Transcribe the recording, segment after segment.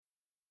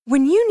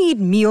When you need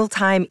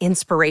mealtime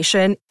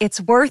inspiration,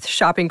 it's worth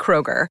shopping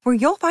Kroger, where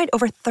you'll find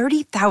over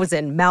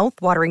 30,000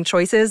 mouth-watering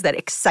choices that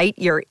excite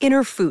your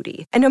inner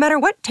foodie. And no matter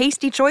what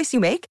tasty choice you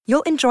make,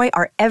 you'll enjoy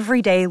our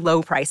everyday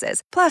low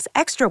prices, plus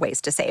extra ways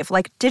to save,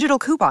 like digital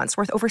coupons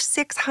worth over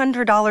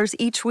 $600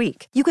 each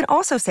week. You can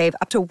also save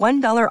up to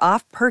 $1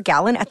 off per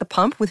gallon at the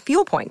pump with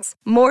fuel points.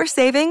 More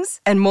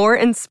savings and more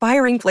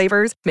inspiring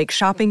flavors make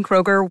shopping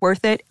Kroger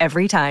worth it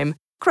every time.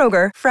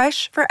 Kroger,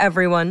 fresh for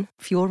everyone.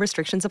 Fuel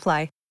restrictions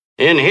apply.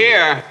 In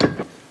here,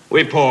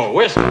 we pour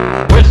whiskey,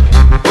 whiskey,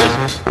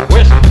 whiskey,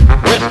 whiskey,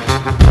 whiskey.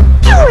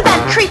 You were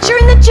that creature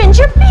in the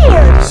ginger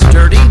beard.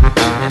 Sturdy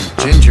and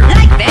ginger.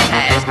 Like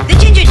vampires, the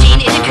ginger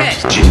gene is a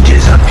curse.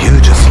 Gingers are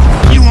beautiful.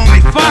 You owe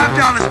me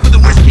 $5 for the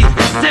whiskey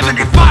and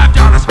 $75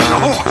 for the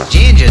horse.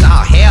 Gingers?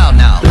 Oh, hell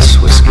no. This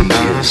whiskey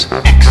is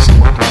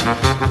excellent.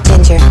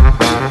 Ginger.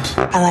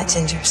 I like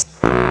gingers.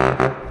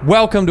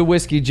 Welcome to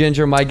Whiskey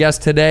Ginger. My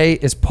guest today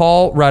is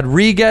Paul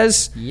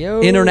Rodriguez,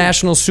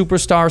 international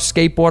superstar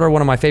skateboarder,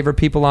 one of my favorite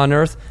people on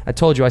earth. I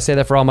told you I say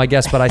that for all my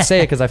guests, but I say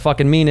it because I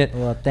fucking mean it.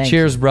 Well, thank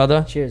Cheers, you.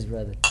 brother. Cheers,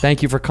 brother.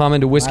 Thank you for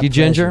coming to Whiskey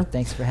Ginger.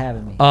 Thanks for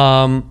having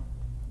me.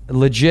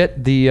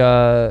 Legit,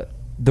 the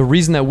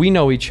reason that we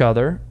know each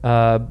other,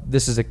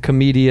 this is a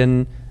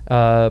comedian,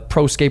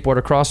 pro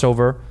skateboarder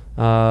crossover.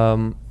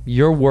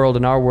 Your world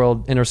and our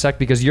world intersect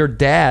because your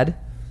dad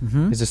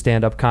is a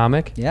stand-up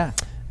comic. Yeah.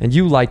 And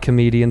you like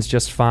comedians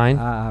just fine.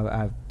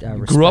 I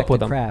respect grew up with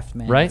the them, craft,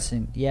 man. right?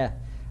 Yeah.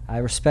 I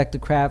respect the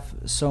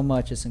craft so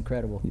much. It's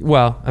incredible.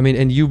 Well, I mean,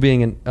 and you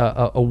being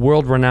a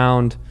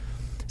world-renowned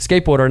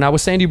skateboarder, and I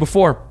was saying to you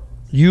before,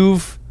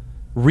 you've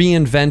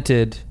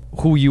reinvented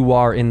who you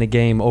are in the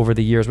game over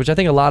the years, which I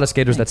think a lot of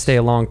skaters that stay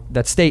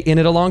in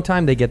it a long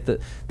time, they get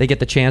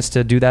the chance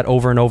to do that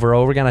over and over and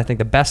over again. I think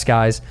the best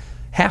guys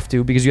have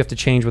to, because you have to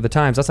change with the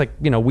times. That's like,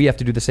 we have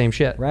to do the same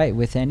shit. Right.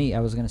 With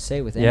anything.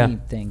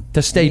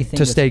 To stay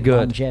good.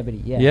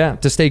 Longevity. Yeah. Yeah.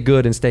 To stay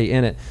good and stay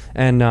in it.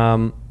 And,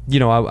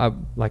 I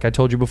like I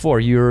told you before,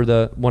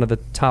 you're one of the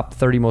top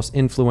 30 most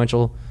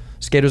influential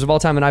skaters of all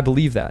time. And I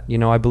believe that,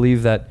 I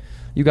believe that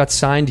you got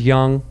signed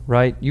young,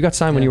 right? You got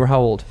signed when you were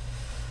how old?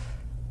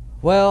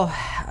 Well,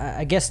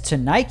 I guess to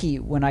Nike,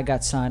 when I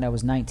got signed, I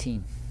was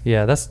 19.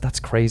 Yeah. That's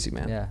crazy,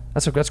 man. Yeah.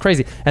 That's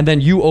crazy. And then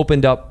you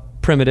opened up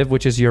Primitive,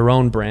 which is your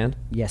own brand.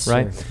 Yes,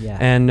 right? sir. Yeah.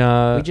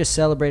 And we just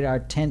celebrated our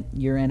 10th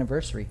year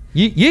anniversary.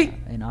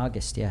 In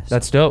August, yeah.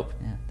 That's dope.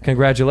 Yeah,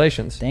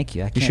 Congratulations. Thank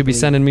you. You should be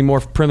sending me more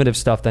Primitive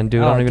stuff then,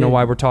 dude. I don't even know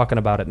why we're talking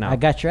about it now. I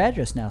got your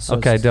address now, so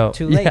okay, it's dope.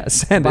 too late. Yeah,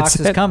 send the box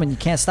it. is coming. You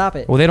can't stop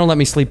it. Well, they don't let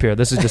me sleep here.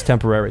 This is just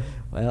temporary.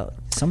 Well,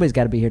 somebody's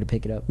got to be here to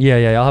pick it up. Yeah.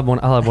 I'll have one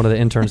of the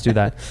interns do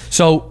that.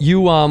 So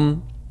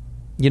you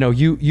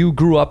you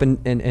grew up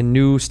and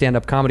knew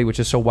stand-up comedy, which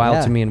is so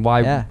wild to me, and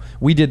why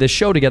we did this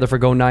show together for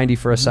Go 90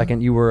 for a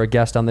second. You were a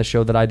guest on this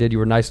show that I did. You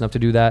were nice enough to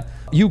do that.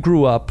 You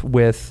grew up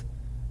with,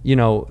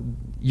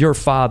 your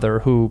father,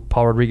 who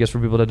Paul Rodriguez, for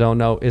people that don't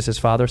know, is his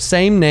father.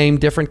 Same name,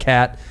 different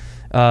cat.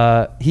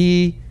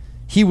 He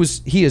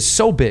is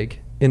so big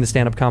in the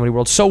stand-up comedy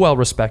world, so well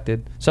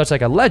respected, such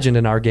like a legend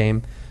in our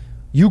game.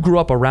 You grew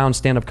up around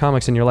stand-up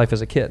comics in your life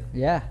as a kid.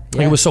 Yeah.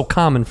 Like it was so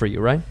common for you,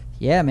 right?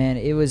 Yeah, man.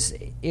 It was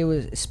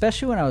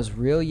especially when I was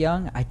real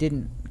young, I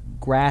didn't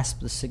grasp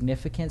the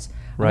significance.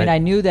 Right. I mean, I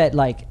knew that,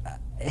 like,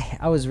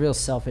 I was real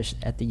selfish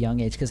at the young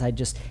age, because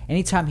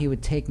anytime he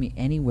would take me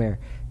anywhere,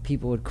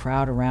 people would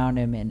crowd around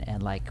him,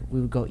 and like,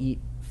 we would go eat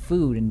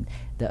food, and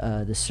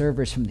the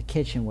servers from the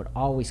kitchen would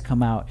always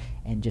come out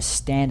and just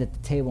stand at the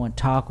table and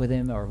talk with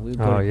him, or we would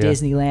go to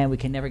Disneyland. We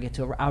could never get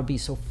to. I would be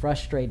so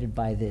frustrated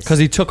by this. Because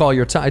he took all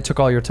your time. It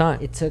took all your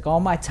time. It took all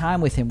my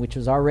time with him, which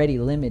was already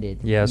limited.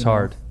 Yeah, it's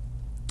hard.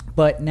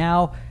 But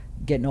now,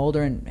 getting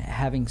older and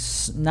having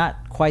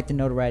not quite the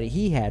notoriety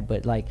he had,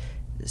 but like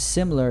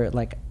similar,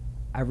 like,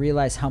 I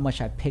realized how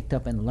much I picked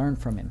up and learned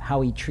from him,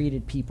 how he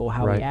treated people,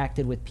 how he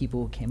acted with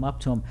people who came up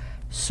to him.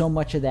 So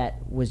much of that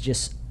was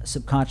just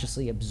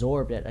subconsciously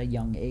absorbed at a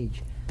young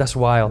age. That's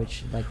wild.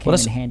 Which came in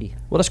handy.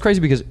 Well, that's crazy,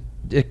 because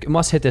it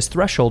must hit this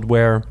threshold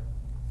where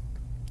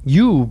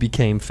you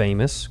became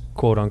famous,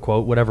 quote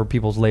unquote, whatever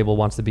people's label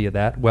wants to be of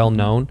that, well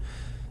known,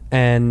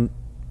 and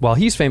while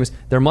he's famous,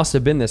 there must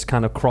have been this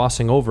kind of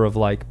crossing over of,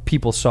 like,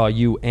 people saw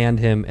you and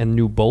him and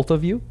knew both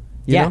of you.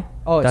 You know?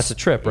 Oh, that's a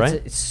trip, right?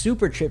 It's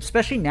super trip,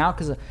 especially now,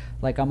 because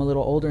like, I'm a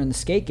little older in the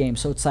skate game,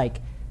 so it's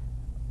like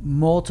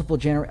multiple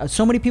generations.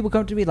 So many people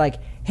come to me like,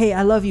 "Hey,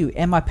 I love you,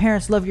 and my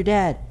parents love your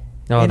dad."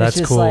 Oh, and that's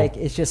it's just cool.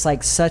 It's just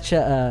like such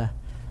a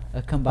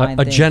combined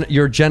thing.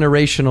 Your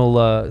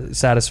generational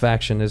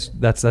satisfaction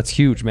that's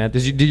huge, man.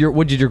 Did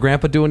your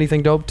grandpa do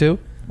anything dope too?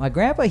 My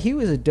grandpa, he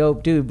was a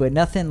dope dude, but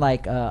nothing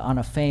like on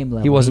a fame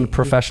level. He wasn't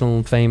professional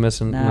and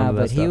famous and none of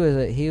that but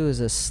stuff. he was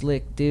a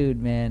slick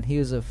dude, man. He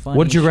was a funny.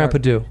 What did your grandpa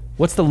do?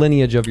 What's the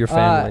lineage of your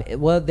family?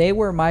 Well, they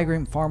were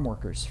migrant farm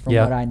workers, from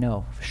what I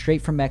know.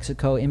 Straight from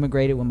Mexico,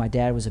 immigrated when my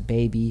dad was a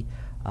baby.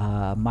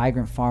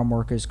 Migrant farm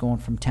workers going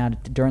from town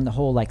during the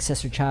whole like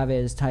Cesar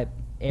Chavez type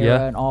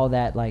era and all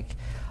that. Like,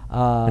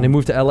 and they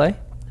moved to L.A.?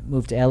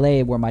 moved to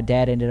LA, where my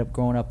dad ended up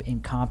growing up in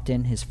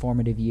Compton. His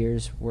formative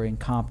years were in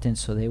Compton,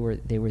 so they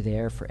were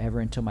there forever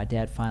until my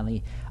dad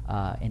finally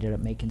ended up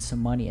making some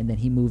money, and then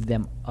he moved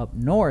them up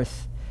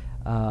north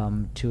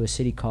to a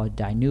city called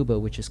Dinuba,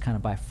 which is kind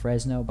of by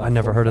Fresno. I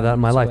never heard of that in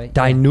my life. Away.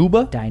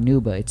 Dinuba?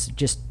 Dinuba. It's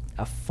just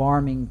a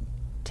farming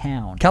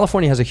town.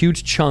 California has a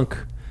huge chunk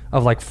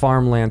of like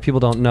farmland. People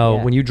don't know.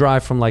 Yeah. When you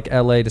drive from like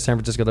LA to San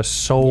Francisco, there's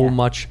so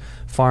much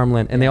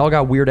farmland, and they all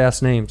got weird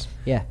ass names.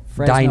 Yeah.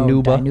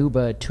 Fresno,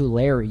 Dinuba,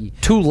 Tulare.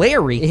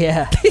 Tulare.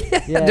 Yeah.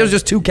 There's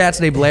just 2 cats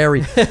named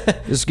Larry.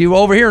 Just go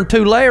over here in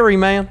Tulare,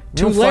 man.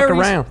 Don't fuck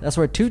around. That's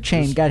where 2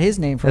 Chainz got his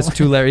name from. That's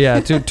Tulare. Yeah,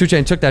 2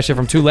 Chainz took that shit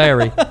from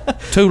Tulare.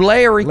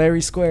 Tulare.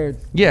 Larry squared.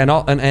 Yeah,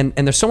 and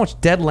there's so much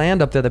dead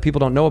land up there that people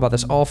don't know about.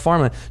 This all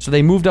farmland. So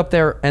they moved up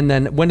there, and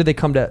then when did they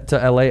come to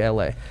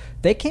LA?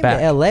 They came Back.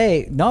 to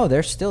L.A. No,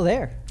 they're still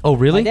there. Oh,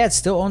 really? My dad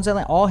still owns that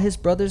land. All his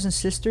brothers and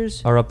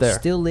sisters are up there.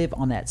 Still live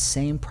on that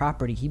same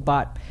property he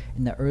bought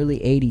in the early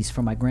 80s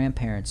from my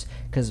grandparents.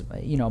 Because,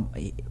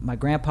 my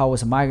grandpa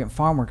was a migrant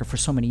farm worker for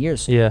so many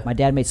years. Yeah. My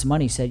dad made some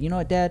money. He said, you know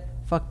what, Dad?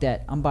 Fuck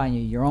that. I'm buying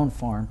you your own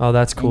farm. Oh,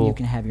 that's cool. And you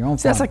can have your own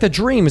See, farm. that's like the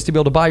dream, is to be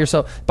able to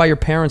buy your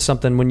parents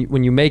something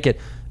when you make it.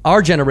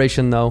 Our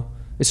generation, though,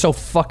 is so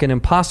fucking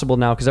impossible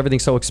now because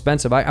everything's so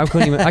expensive. I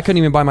couldn't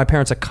even buy my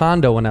parents a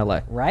condo in LA.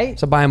 Right.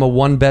 So buy them a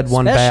 1-bed,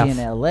 1-bath.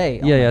 Especially in LA.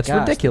 Oh Yeah, it's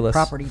gosh, ridiculous. The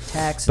property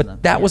tax.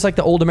 But that was like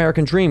the old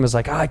American dream. Is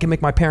like, I can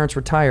make my parents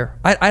retire.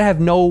 I have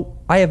no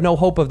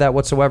hope of that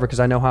whatsoever because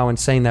I know how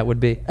insane that would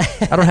be.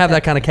 I don't have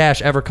that kind of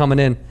cash ever coming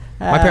in.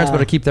 My parents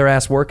better keep their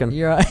ass working.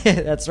 You're right.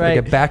 That's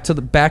right. Get back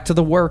to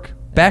the work.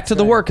 Back to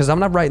the work, because I'm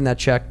not writing that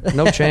check.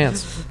 No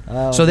chance.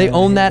 So they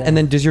own that, and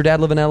then does your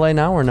dad live in LA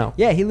now or no?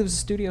 Yeah, he lives in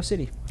Studio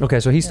City. Okay,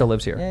 so he still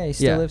lives here. Yeah, he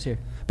still lives here.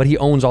 But he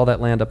owns all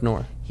that land up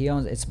north.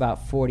 It's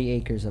about 40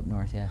 acres up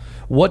north, yeah.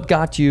 What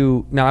got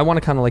you? Now I want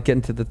to kind of like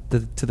get into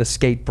the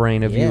skate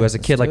brain of you as a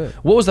kid. Like,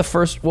 what was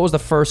the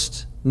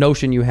first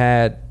notion you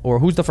had, or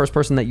who's the first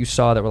person that you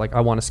saw that were like,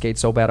 I want to skate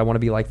so bad, I want to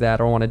be like that,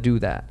 or I want to do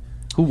that?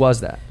 Who was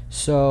that?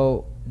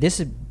 So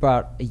this is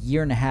about a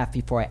year and a half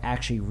before I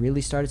actually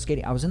really started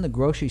skating. I was in the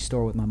grocery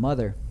store with my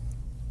mother.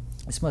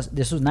 This was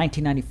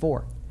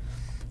 1994.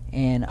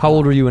 And how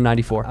old were you in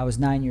 94? I was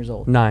 9 years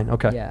old. 9,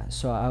 okay. Yeah,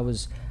 so I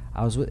was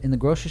in the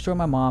grocery store with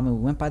my mom, and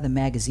we went by the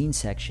magazine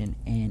section,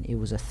 and it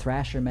was a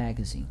Thrasher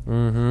magazine.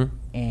 Mm-hmm.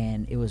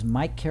 And it was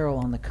Mike Carroll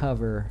on the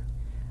cover.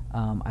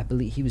 I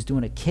believe he was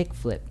doing a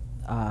kickflip.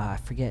 I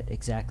forget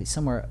exactly,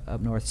 somewhere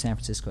up north San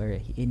Francisco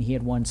area. And he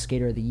had won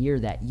Skater of the Year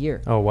that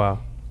year. Oh, wow.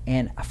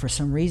 And for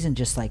some reason,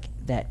 just like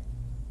that,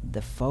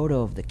 the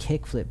photo of the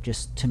kickflip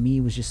just, to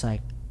me, was just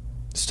like,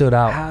 stood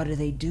out. How do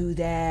they do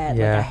that?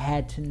 Yeah. Like, I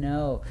had to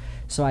know.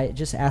 So I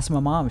just asked my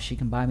mom if she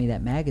can buy me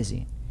that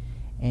magazine.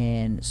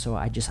 And so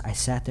I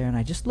sat there and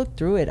I just looked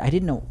through it. I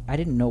didn't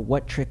know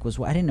what trick was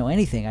what. I didn't know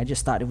anything. I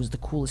just thought it was the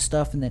coolest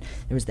stuff. And then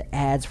there was the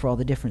ads for all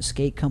the different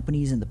skate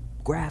companies, and the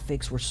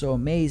graphics were so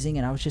amazing.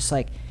 And I was just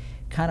like,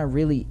 kind of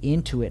really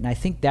into it. And I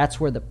think that's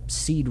where the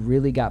seed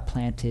really got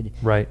planted.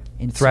 Right.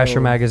 And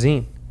Thrasher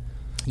magazine.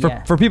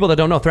 For people that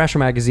don't know, Thrasher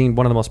magazine,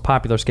 one of the most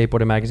popular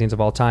skateboarding magazines of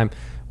all time,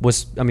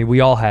 was, I mean, we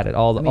all had it.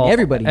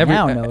 Everybody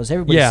now knows.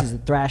 Everybody sees the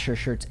Thrasher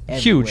shirts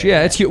everywhere. Huge.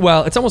 Yeah, it's huge.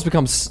 Well, it's almost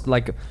become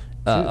like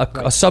a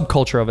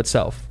subculture of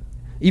itself.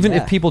 Even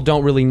if people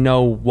don't really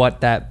know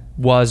what that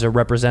was or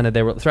represented,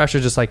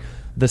 Thrasher's just like,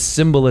 the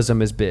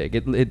symbolism is big.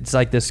 It's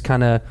like this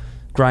kind of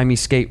grimy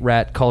skate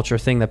rat culture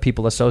thing that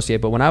people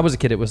associate. But when I was a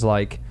kid, it was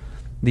like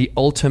the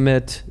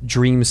ultimate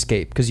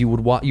dreamscape, because you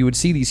would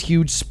see these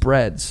huge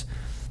spreads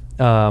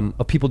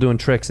of people doing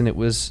tricks, and it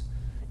was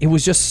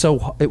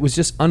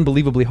just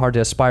unbelievably hard to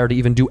aspire to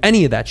even do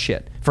any of that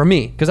shit for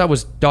me, because I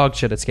was dog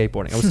shit at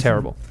skateboarding. I was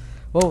terrible.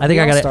 Well, I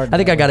think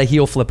I got a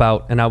heel flip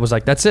out, and I was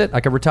like, that's it, I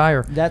could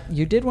retire. That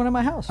you did one at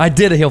my house. I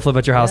did a heel flip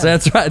at your house. Yeah.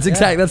 That's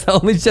right. That's the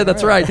only shit.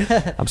 That's right.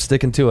 I'm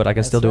sticking to it. I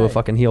can still do a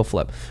fucking heel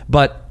flip.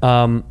 But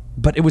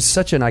it was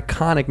such an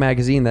iconic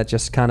magazine that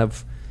just kind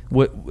of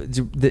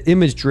the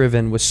image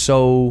driven was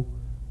so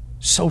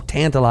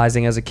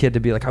tantalizing as a kid to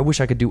be like, I wish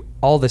I could do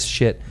all this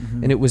shit.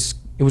 Mm-hmm. And it was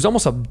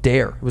almost a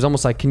dare. It was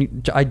almost like,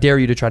 I dare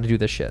you to try to do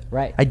this shit.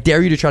 Right. I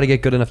dare you to try to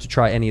get good enough to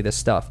try any of this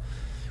stuff,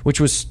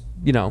 which was,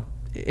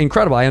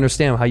 incredible. I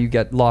understand how you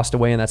get lost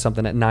away in that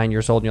something at 9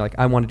 years old, and you're like,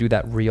 I want to do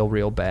that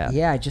real bad.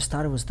 Yeah, I just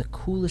thought it was the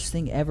coolest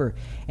thing ever.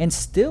 And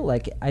still,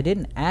 like, I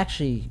didn't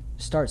actually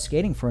start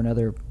skating for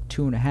another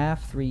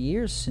 2.5, 3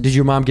 years. Since Did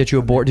your mom get you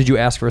a board? Did you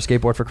ask for a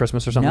skateboard for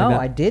Christmas or something like that?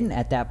 No, I didn't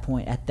at that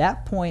point. At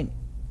that point,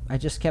 I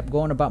just kept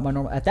going about my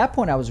normal. At that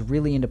point, I was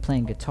really into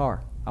playing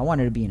guitar. I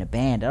wanted to be in a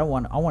band. I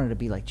wanted to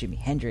be like Jimi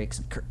Hendrix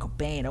and Kurt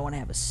Cobain. I want to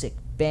have a sick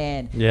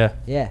band. Yeah.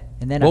 Yeah.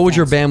 And then what would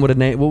the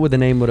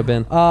name would have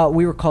been?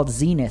 We were called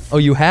Zenith. Oh,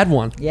 you had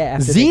one. Yeah.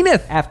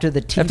 Zenith. After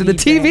the TV. After the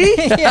TV.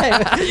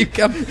 Yeah. you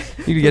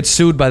could get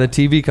sued by the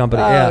TV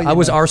company. Yeah. I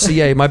was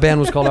RCA. My band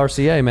was called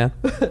RCA, man.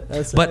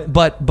 That's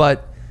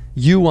but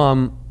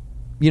you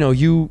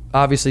you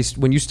obviously,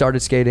 when you started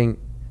skating,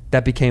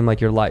 that became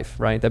like your life,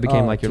 right? That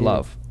became like your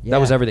love. Yeah. That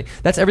was everything.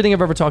 That's everything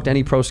I've ever talked to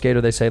any pro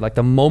skater. They say, like,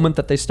 the moment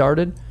that they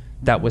started,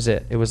 that was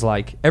it. It was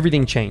like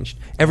everything changed.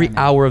 Every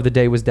hour of the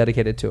day was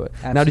dedicated to it.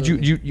 Absolutely. Now,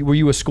 did you were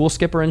you a school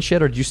skipper and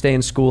shit, or did you stay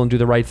in school and do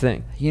the right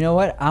thing? You know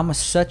what?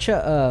 Such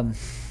a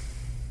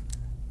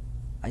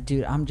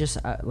dude. I'm just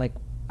like.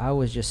 I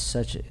was just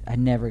such a, I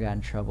never got in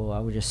trouble.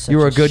 I was just such you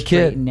were a good straight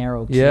kid. And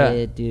narrow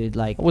kid, dude.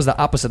 Like I was the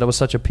opposite. I was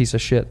such a piece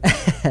of shit.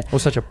 I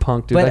was such a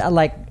punk, dude. But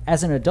like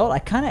as an adult, I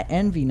kind of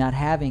envy not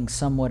having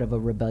somewhat of a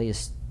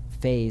rebellious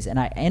phase, and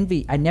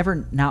I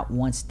never not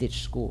once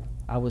ditched school.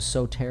 I was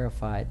so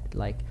terrified,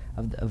 like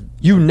of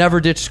you never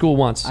ditched school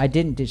once. I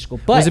didn't ditch school.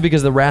 But was it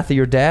because of the wrath of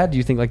your dad? Do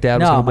you think like dad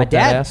was going to whip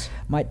that ass?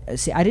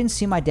 See, I didn't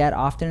see my dad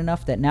often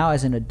enough that now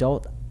as an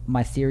adult,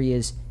 my theory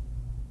is,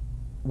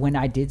 when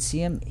I did see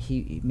him,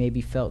 he maybe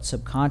felt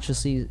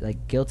subconsciously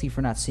like guilty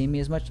for not seeing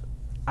me as much.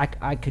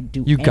 I could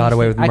do. You got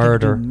away with murder.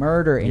 I could do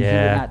murder, and he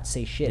would not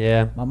say shit.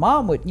 Yeah. My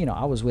mom would.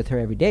 I was with her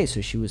every day,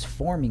 so she was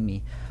forming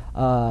me.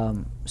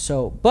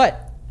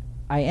 But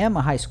I am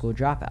a high school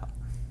dropout.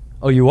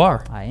 Oh, you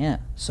are? I am.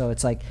 So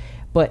it's like,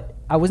 but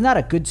I was not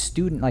a good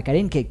student. Like I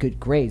didn't get good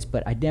grades,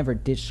 but I never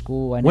ditched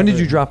school. When did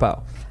you drop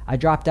out? I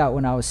dropped out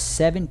when I was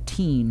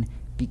 17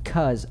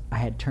 because I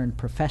had turned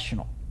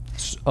professional.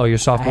 Oh, your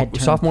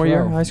sophomore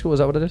year in high school? Is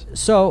that what it is?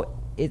 So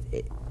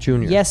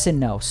junior. Yes and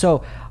no.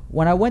 So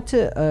when I went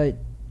to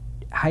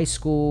high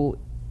school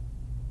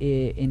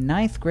in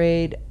 9th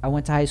grade, I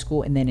went to high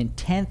school, and then in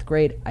 10th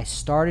grade I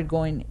started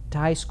going to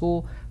high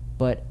school,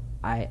 but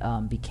I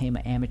became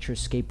an amateur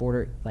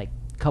skateboarder like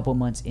a couple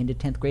months into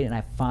 10th grade, and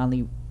I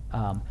finally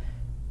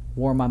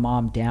wore my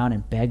mom down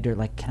and begged her,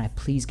 like, can I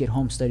please get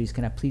home studies?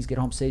 Can I please get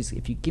home studies?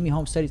 If you give me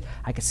home studies,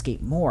 I can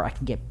skate more. I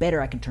can get better.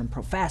 I can turn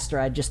pro faster.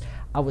 I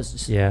was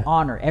just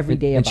on her every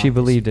day. And she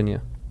believed in you.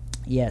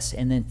 Yes.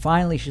 And then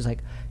finally she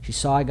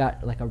saw I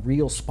got like a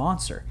real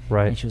sponsor.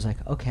 Right. And she was like,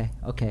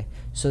 okay.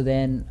 So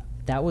then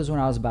that was when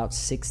I was about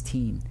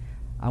 16.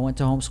 I went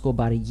to homeschool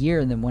about a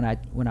year, and then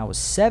when I was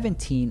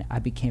 17, I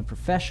became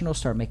professional,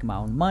 started making my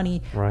own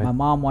money. Right. My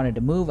mom wanted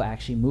to move. I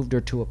actually moved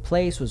her to a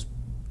place, was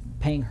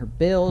paying her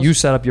bills. You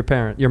set up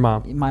your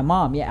mom. My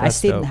mom, yeah. That's I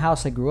stayed dope. in the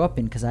house I grew up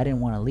in because I didn't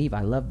want to leave.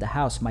 I loved the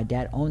house. My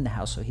dad owned the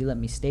house, so he let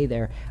me stay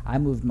there. I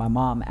moved my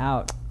mom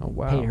out,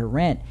 paid her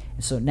rent.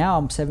 And so now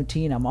I'm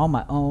 17. I'm on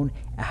my own.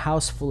 A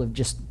house full of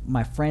just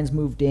my friends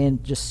moved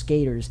in, just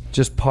skaters.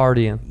 Just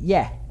partying.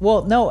 Yeah.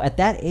 Well, no, at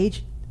that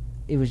age,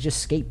 it was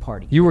just skate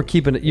party. You were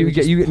keeping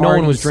it. No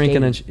one was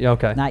drinking and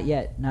okay. Not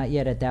yet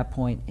at that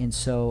point. And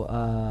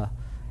so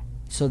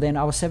then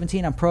I was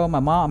 17. I'm pro.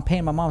 I'm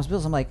paying my mom's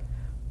bills. I'm like,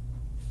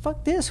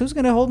 fuck this. Who's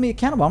going to hold me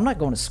accountable? I'm not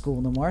going to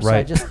school no more. So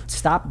I just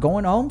stopped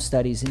going to home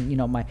studies. And,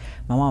 my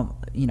mom,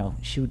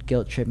 she would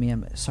guilt trip me.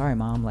 I'm sorry,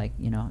 Mom. Like,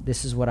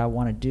 this is what I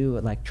want to do.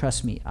 Like,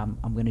 trust me, I'm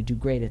going to do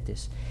great at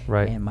this.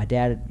 Right. And my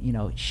dad,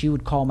 she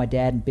would call my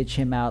dad and bitch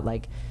him out.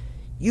 Like,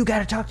 you got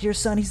to talk to your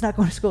son. He's not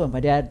going to school. And my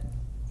dad,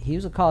 he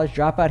was a college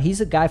dropout. He's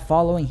a guy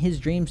following his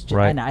dreams.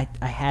 Right. And I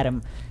had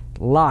him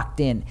locked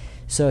in.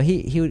 So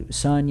he would,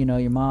 son,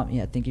 your mom,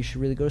 I think you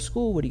should really go to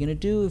school. What are you going to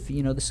do if, the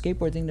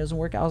skateboard thing doesn't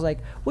work? I was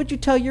like, what'd you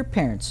tell your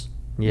parents?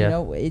 Yeah.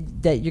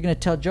 That you're going to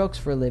tell jokes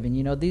for a living.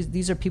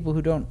 These are people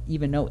who don't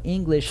even know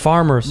English.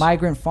 Farmers.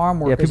 Migrant farm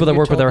workers. Yeah, people that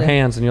work with their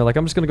hands, and you're like,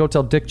 I'm just going to go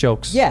tell dick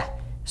jokes. Yeah.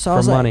 So I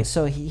was money. like,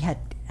 so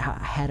I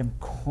had him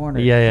cornered.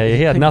 Yeah,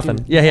 he had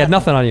nothing. He had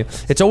nothing on you.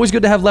 It's always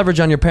good to have leverage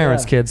on your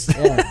parents, kids.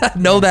 Yeah.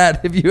 Know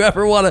that if you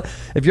ever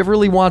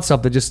really want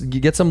something, just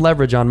you get some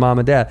leverage on mom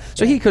and dad.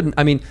 So he couldn't.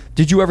 I mean,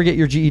 did you ever get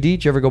your GED?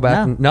 Did you ever go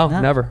back? No,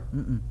 never.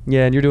 Mm-mm.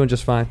 Yeah, and you're doing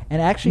just fine.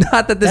 And actually,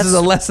 not that this is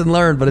a lesson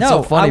learned, but it's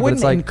so funny. I wouldn't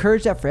but it's like,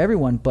 encourage that for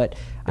everyone, but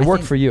it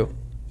worked for you.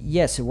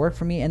 Yes, it worked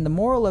for me. And the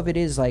moral of it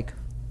is, like,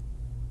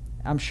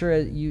 I'm sure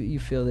you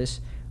feel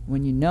this.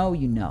 When you know,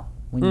 you know.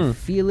 When you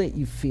feel it,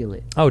 you feel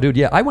it. Oh, dude,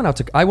 yeah. I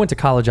went to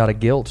college out of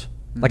guilt.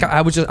 Like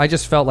I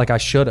just felt like I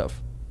should have.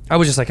 I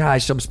was just like, I'm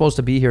supposed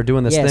to be here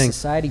doing this thing. Yeah,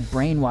 society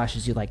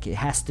brainwashes you like it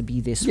has to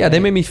be this way. Yeah, they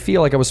made me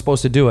feel like I was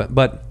supposed to do it,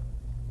 but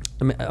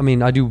I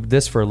mean, I do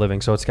this for a living,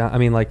 so it's got. I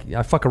mean, like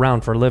I fuck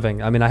around for a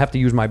living. I mean, I have to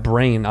use my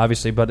brain,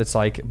 obviously, but it's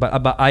like,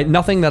 but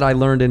nothing that I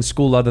learned in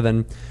school other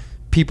than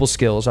people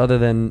skills, other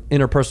than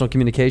interpersonal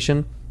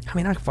communication.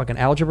 I mean, fucking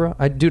algebra.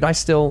 I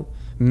still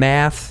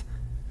math.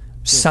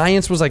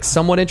 Science was like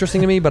somewhat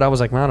interesting to me, but I was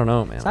like, I don't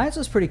know, man. Science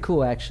was pretty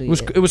cool, actually.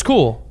 It was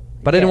cool,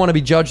 but I didn't want to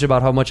be judged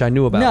about how much I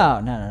knew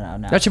about it.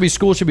 No. That should be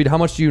school. Should be how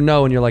much do you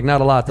know, and you're like,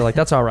 not a lot. They're like,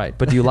 that's all right,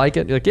 but do you like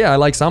it? You're like, yeah, I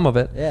like some of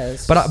it. Yeah,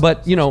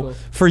 but cool.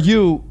 For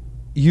you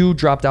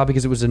dropped out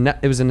because it was a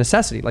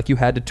necessity. Like you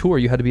had to tour,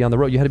 you had to be on the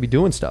road, you had to be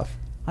doing stuff.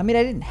 I mean,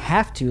 I didn't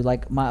have to.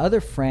 Like my other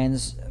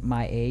friends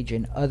my age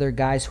and other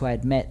guys who I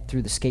had met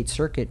through the skate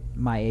circuit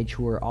my age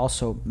who were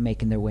also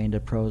making their way into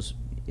pros.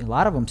 A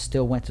lot of them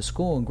still went to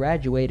school and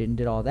graduated and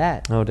did all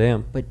that. Oh,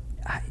 damn. But,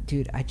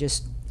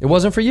 it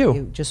wasn't for you.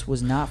 It just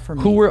was not for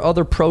me. Who were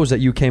other pros that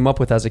you came up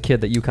with as a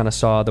kid that you kind of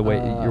saw the way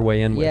your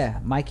way in with? Yeah,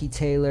 Mikey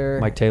Taylor.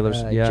 Mike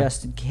Taylor's,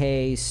 Justin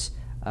Case,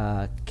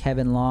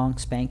 Kevin Long,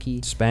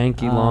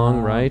 Spanky.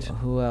 Long, right?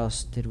 Who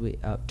else did we?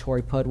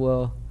 Tori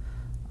Pudwell.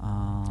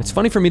 It's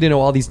funny for me to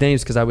know all these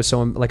names because I was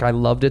so like I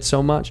loved it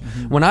so much.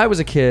 When I was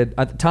a kid,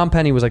 Tom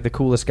Penny was like the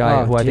coolest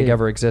guy who I think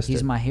ever existed.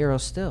 He's my hero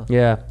still.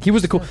 Yeah, he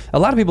was the cool. A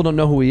lot of people don't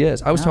know who he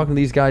is. I was talking to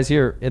these guys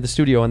here at the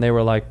studio, and they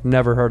were like,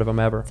 never heard of him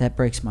ever. That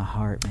breaks my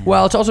heart, man.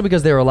 Well, it's also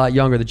because they were a lot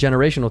younger. The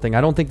generational thing.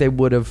 I don't think they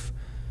would have.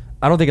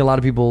 I don't think a lot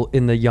of people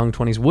in the young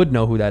 20s would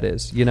know who that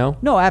is. You know?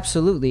 No,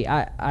 absolutely.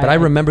 But I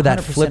remember that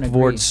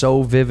flipboard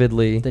so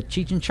vividly. The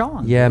Cheech and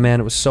Chong. Yeah, man,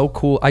 it was so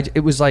cool.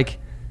 It was like.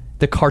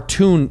 The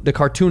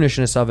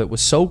cartoonishness of it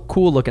was so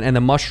cool looking, and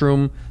the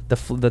mushroom,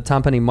 the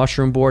Tom Penny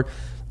mushroom board,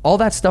 all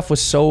that stuff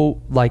was so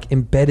like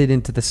embedded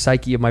into the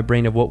psyche of my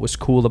brain of what was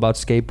cool about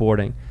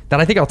skateboarding that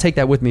I think I'll take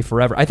that with me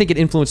forever. I think it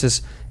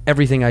influences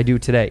everything I do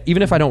today,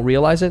 even if I don't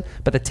realize it.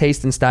 But the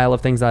taste and style of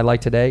things that I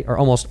like today are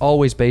almost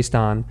always based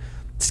on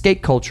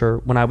skate culture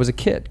when I was a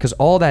kid, because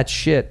all that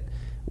shit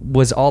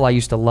was all I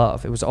used to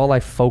love. It was all I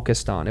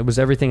focused on. It was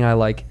everything I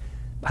like.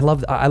 I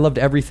loved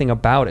everything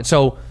about it.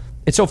 So.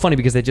 It's so funny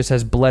because it just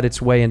has bled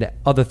its way into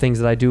other things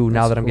that I do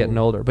now that I'm getting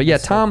older. But yeah,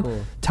 Tom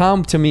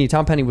to me,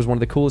 Tom Penny was one of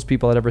the coolest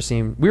people I'd ever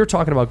seen. We were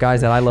talking about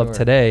guys that I love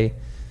today,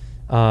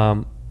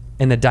 and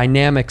the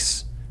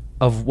dynamics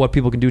of what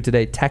people can do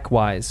today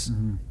tech-wise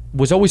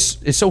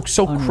is so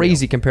unreal.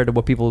 Crazy compared to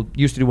what people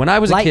used to do when I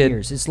was a kid.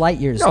 It's light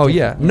years. Oh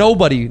yeah,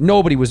 nobody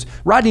was.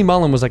 Rodney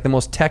Mullen was like the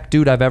most tech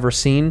dude I've ever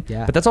seen.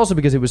 Yeah. But that's also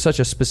because it was such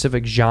a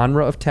specific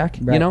genre of tech,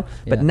 you know.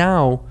 Yeah. But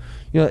now.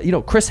 You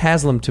know, Chris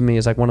Haslam to me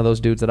is like one of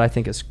those dudes that I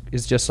think is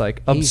just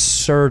like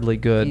absurdly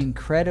good,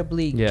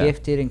 incredibly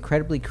gifted,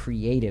 incredibly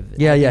creative.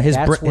 Yeah, his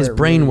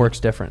brain works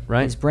different,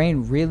 right? His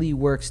brain really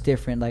works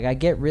different. Like I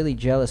get really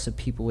jealous of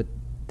people with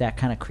that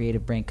kind of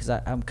creative brain because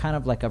I'm kind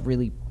of like a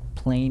really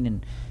plain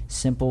and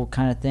simple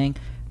kind of thing.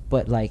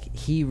 But like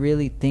he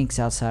really thinks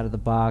outside of the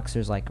box.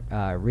 There's like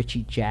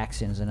Richie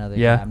Jackson's another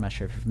guy. I'm not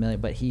sure if you're familiar,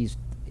 but he's.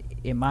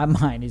 In my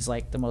mind, is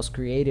like the most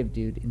creative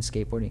dude in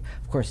skateboarding.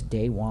 Of course,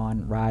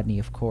 Daewon Rodney,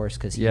 of course,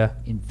 because he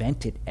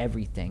invented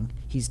everything.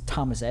 He's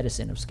Thomas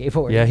Edison of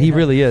skateboarding. Yeah, he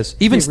really is.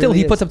 Even still,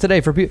 he puts up today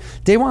for people.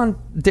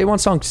 Daewon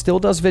Song still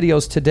does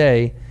videos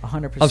today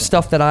 100% of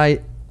stuff that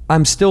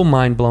I'm still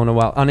mind blown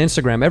about on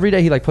Instagram. Every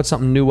day he like puts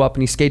something new up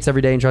and he skates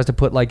every day and tries to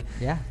put like.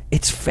 Yeah.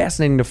 It's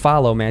fascinating to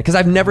follow, man, because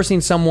I've never seen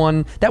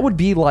someone that would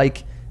be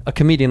like. A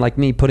comedian like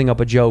me putting up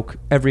a joke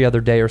every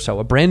other day or so,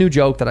 a brand new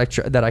joke that I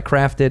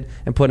crafted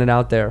and putting it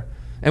out there,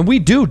 and we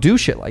do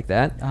shit like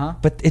that.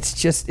 But it's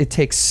just it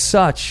takes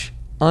such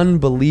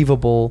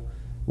unbelievable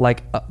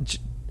like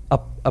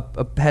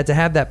had to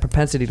have that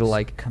propensity to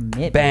like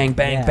commit, bang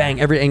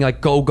everything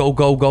like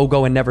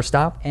go and never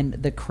stop. And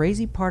the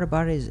crazy part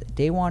about it is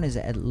Daewon is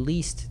at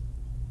least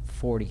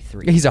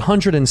 43. He's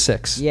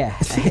 106. Yeah.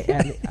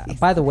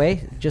 By the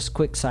way, just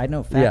quick side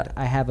note fact,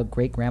 I have a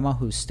great grandma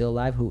who's still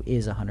alive who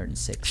is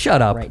 106.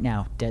 Shut up. Right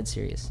now, dead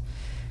serious.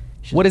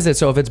 What is it?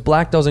 So if it's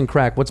black doesn't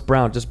crack, what's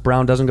brown? Just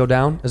brown doesn't go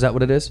down? Is that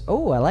what it is?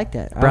 Oh, I like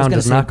that. Brown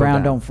does not go down.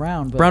 Brown don't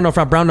frown. But brown don't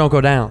frown. Brown don't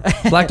go down.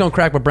 Black don't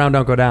crack, but brown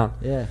don't go down.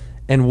 Yeah.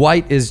 And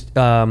white is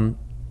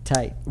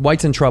tight.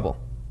 White's in trouble.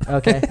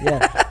 Okay.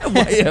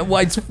 Yeah.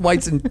 White's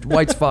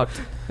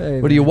fucked. Hey,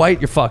 what are you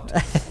white? You're fucked.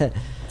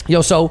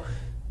 Yo, so.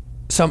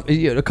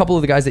 A couple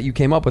of the guys that you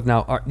came up with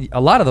now,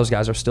 a lot of those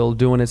guys are still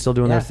doing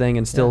their thing,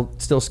 and still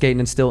skating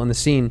and still in the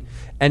scene.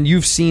 And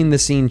you've seen the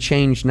scene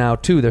change now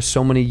too. There's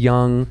so many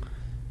young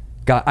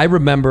guys. I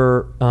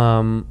remember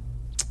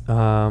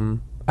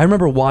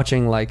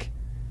watching like,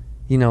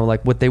 you know,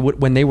 like what they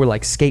would when they were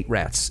like skate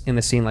rats in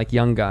the scene, like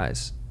young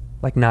guys,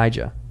 like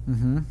Nyjah.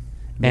 Mm-hmm.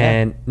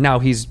 And now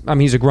he's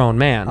a grown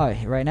man. Oh,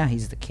 right now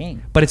he's the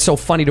king. But it's so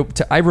funny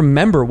I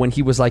remember when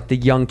he was like the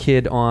young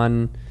kid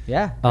on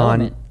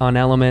Element,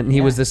 and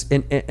he was this,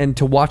 and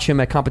to watch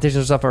him at competitions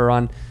and stuff or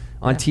on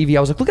TV,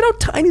 I was like, look at how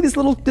tiny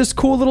this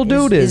cool little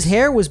dude is. His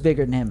hair was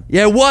bigger than him.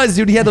 Yeah, it was,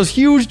 dude. He had those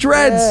huge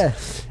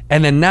dreads.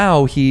 And then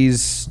now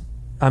he's,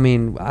 I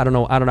mean, I don't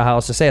know how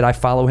else to say it. I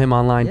follow him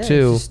online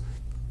too.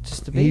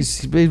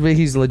 He's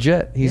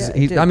legit.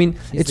 I mean,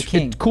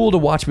 it's cool to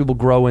watch people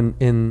grow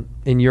in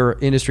your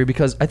industry,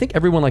 because I think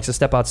everyone likes to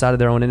step outside of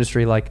their own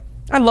industry. Like,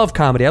 I love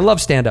comedy, I love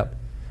stand up,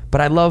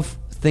 but I love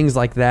things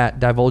like that,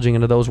 divulging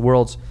into those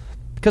worlds,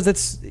 because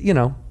it's, you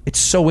know, it's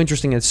so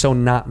interesting and it's so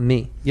not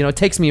me. You know, it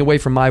takes me away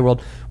from my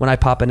world when I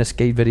pop in a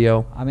skate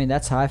video. I mean,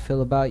 that's how I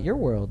feel about your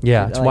world.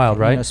 Yeah, it's wild,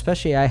 right? You know,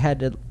 especially I had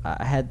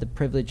the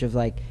privilege of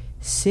like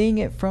seeing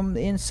it from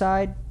the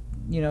inside,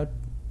 you know,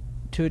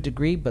 to a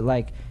degree, but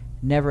like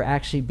never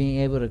actually being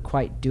able to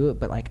quite do it.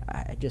 But like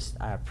I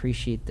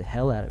appreciate the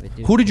hell out of it,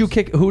 dude. Who did you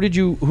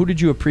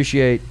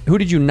appreciate? Who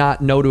did you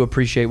not know to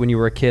appreciate when you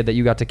were a kid that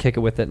you got to kick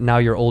it with? That now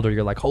you're older,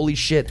 you're like, holy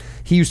shit,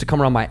 he used to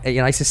come around I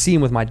used to see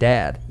him with my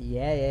dad.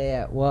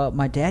 Yeah. Well,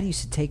 my dad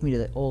used to take me to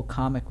the old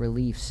comic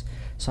reliefs,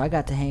 so I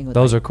got to hang with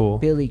those are cool.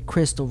 Billy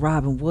Crystal,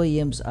 Robin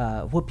Williams,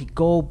 Whoopi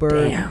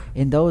Goldberg,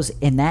 in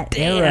that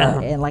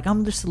era. And like,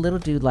 I'm just a little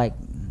dude. Like,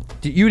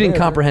 you didn't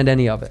comprehend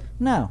any of it.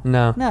 No.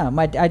 No.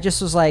 I just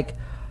was like,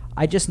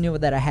 I just knew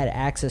that I had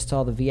access to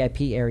all the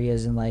VIP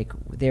areas, and like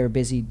they were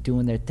busy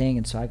doing their thing,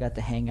 and so I got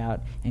to hang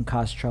out and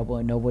cause trouble,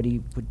 and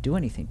nobody would do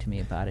anything to me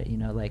about it. You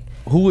know, like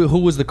Who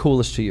was the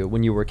coolest to you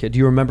when you were a kid? Do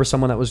you remember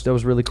someone that was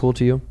really cool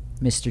to you?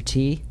 Mr.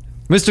 T.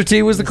 Mr.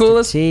 T was the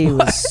coolest? T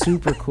was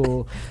super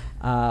cool.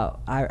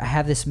 I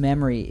have this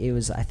memory.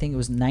 I think it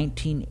was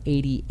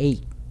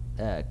 1988.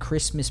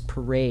 Christmas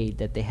parade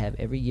that they have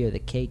every year, the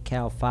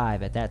KCAL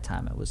 5 at that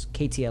time. It was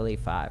KTLA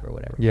 5 or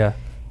whatever. Yeah.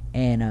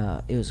 And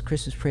it was a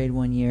Christmas parade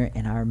one year,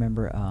 and I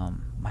remember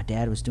my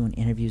dad was doing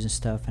interviews and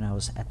stuff, and I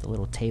was at the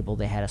little table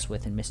they had us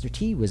with, and Mr.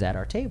 T was at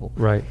our table.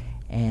 Right.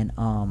 And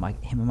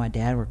him and my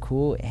dad were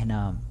cool, and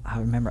I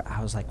remember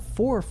I was like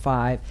 4 or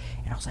 5,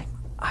 and I was like,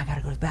 I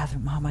gotta go to the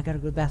bathroom, Mom, I gotta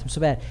go to the bathroom so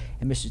bad.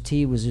 And Mr.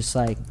 T was just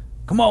like,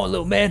 come on,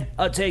 little man,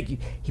 I'll take you.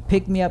 He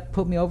picked me up,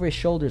 put me over his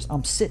shoulders.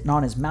 I'm sitting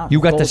on his mountain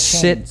of gold chains.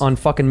 You got to sit on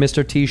fucking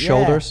Mr. T's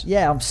shoulders?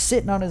 Yeah, I'm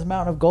sitting on his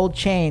mountain of gold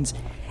chains,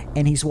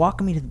 and he's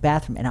walking me to the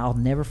bathroom, and I'll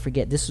never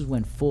forget. This is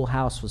when Full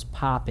House was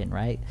popping,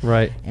 right?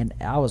 Right. And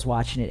I was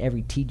watching it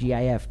every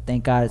TGIF.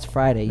 Thank God it's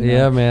Friday. You Yeah,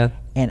 know? man.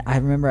 And I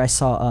remember I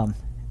saw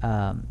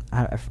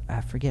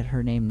I forget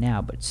her name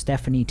now, but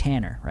Stephanie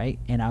Tanner, right?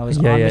 And I was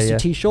on Mr.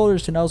 T's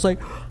shoulders, and I was like,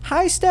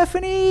 "Hi,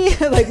 Stephanie!"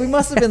 Like we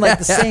must have been like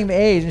the same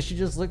age, and she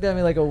just looked at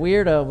me like a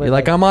weirdo. But You're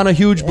like, I'm on a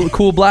huge,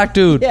 cool black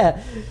dude.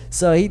 Yeah.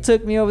 So he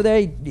took me over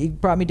there. He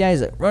brought me down.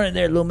 He's like, "Run in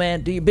there, little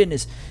man. Do your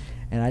business."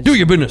 And I just, Do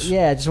your business.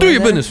 Yeah. Just Do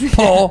your business,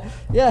 Paul.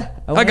 Yeah.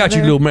 I got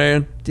you, little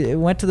man.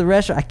 Went to the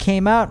restaurant. I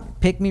came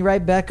out, picked me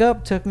right back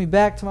up, took me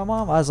back to my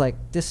mom. I was like,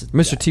 "This is."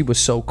 Mr. T was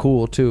so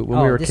cool too. When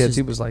we were kids,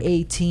 he was like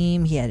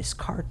A-Team. He had his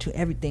cartoon,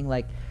 everything.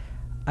 Like,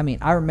 I mean,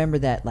 I remember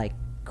that like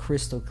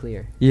crystal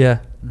clear. Yeah,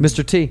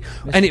 Mr. T.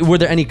 Were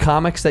there any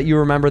comics that you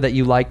remember that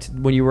you liked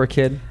when you were a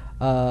kid?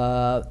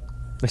 Like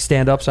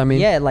stand-ups, I mean.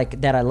 Yeah,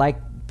 like that I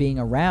liked being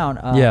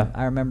around. Yeah.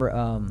 I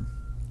remember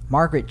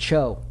Margaret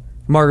Cho.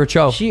 Margaret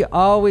Cho. She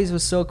always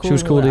was so cool. She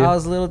was cool, when dude. I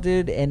was a little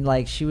dude, and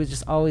like she was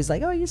just always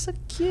like, "Oh, you're so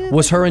cute."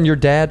 Was her and your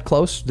dad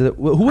close? Who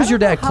was your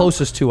dad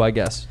closest to? I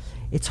guess.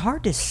 It's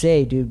hard to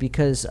say, dude,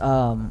 because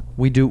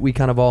we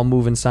kind of all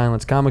move in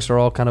silence. Comics are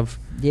all kind of.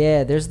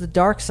 Yeah, there's the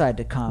dark side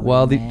to comedy.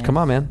 Well, man. come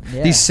on, man.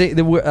 Yeah.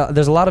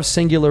 There's a lot of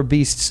singular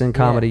beasts in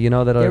comedy. Yeah. You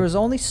know that. There was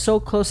only so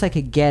close I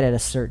could get at a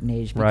certain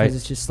age because Right.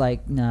 it's just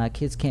like, nah,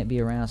 kids can't be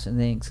around certain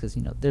things because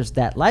there's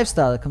that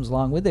lifestyle that comes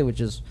along with it,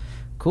 which is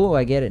cool.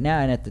 I get it now,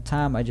 and at the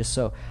time, I'm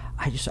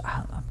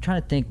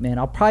trying to think, man.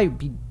 I'll probably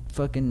be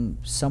fucking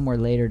somewhere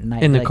later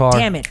tonight. In the like, car.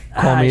 Damn it!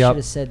 Call me I up. should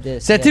have said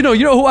this. You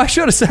know who I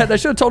should have said? I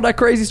should have told that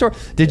crazy story.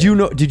 Did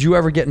you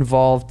ever get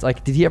involved?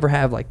 Like, did he ever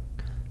have like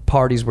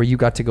parties where you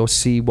got to go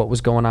see what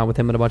was going on with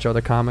him and a bunch of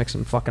other comics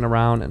and fucking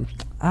around? And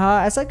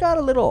as I got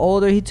a little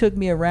older, he took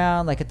me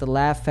around like at the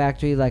Laugh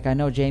Factory. Like I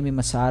know Jamie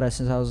Masada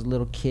since I was a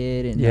little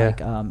kid, and Yeah.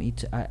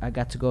 like I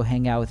got to go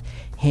hang out with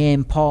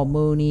him, Paul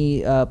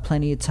Mooney,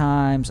 plenty of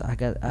times. I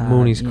got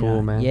Mooney's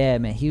cool, man. Yeah,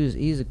 man,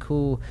 he's a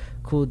cool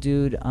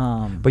dude.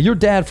 But your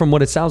dad, from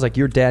what it sounds like,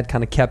 your dad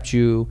kind of kept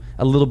you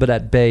a little bit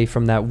at bay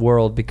from that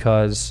world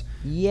because,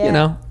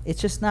 yeah, it's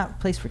just not a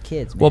place for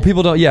kids, man. well,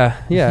 people don't,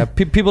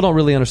 people don't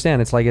really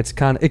understand. It's like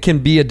it can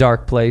be a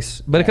dark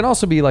place, but it can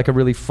also be like a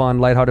really fun,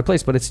 lighthearted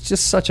place. But it's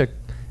just such a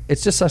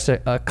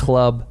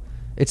club.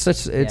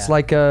 It's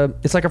like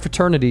a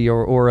fraternity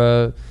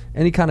or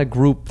any kind of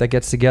group that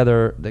gets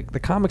together. The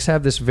comics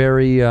have this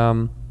very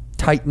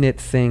tight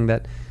knit thing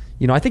that,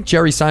 I think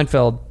Jerry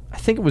Seinfeld. I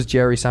think it was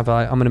Jerry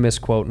Seinfeld. I'm going to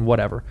misquote and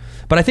whatever.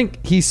 But I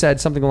think he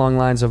said something along the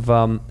lines of,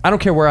 I don't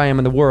care where I am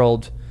in the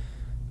world.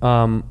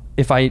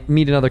 If I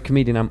meet another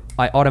comedian,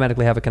 I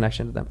automatically have a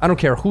connection to them. I don't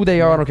care who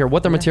they are. I don't care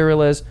what their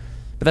material is.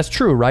 But that's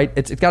true, right?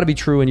 It's got to be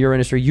true in your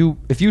industry.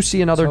 If you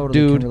see another totally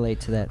dude can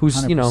relate to that, who's,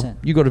 100%.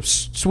 you go to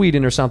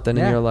Sweden or something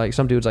and you're like,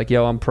 some dude's like,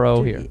 yo, I'm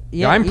pro here.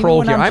 Yeah, I'm even pro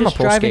when here. I'm a just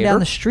pro driving skater. down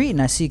the street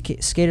and I see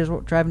skaters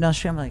driving down the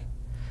street, I'm like,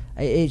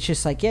 it's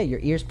just like, yeah, your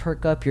ears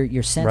perk up,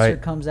 your sensor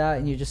Right. comes out,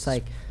 and you're just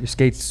like, Your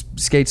skate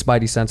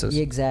spidey senses.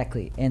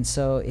 exactly. And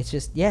so it's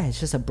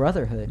just a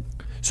brotherhood.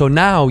 So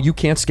now you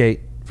can't skate.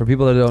 For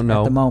people that don't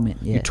know, At the moment,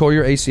 yeah. you tore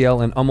your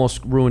ACL and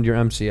almost ruined your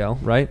MCL,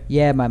 right?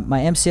 Yeah, my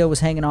MCL was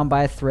hanging on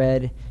by a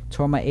thread,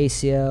 tore my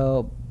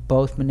ACL,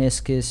 both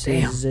meniscus.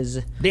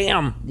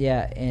 Damn.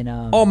 Yeah, and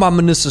All my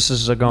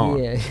meniscuses are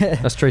gone. Yeah.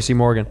 That's Tracy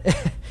Morgan.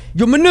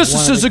 Your one of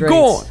meniscuses the are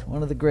greats. gone.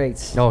 One of the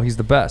greats. Oh, he's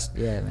the best.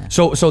 Yeah, man.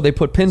 So they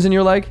put pins in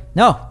your leg?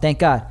 No, thank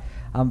God.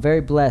 I'm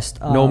very blessed.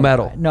 No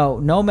metal.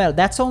 No metal.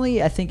 That's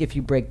only, I think, if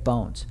you break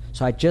bones.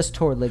 So I just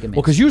tore ligaments.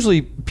 Well, because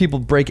usually people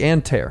break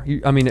and tear.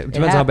 It depends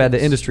on how bad the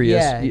happens. industry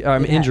is.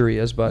 Injury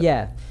is, but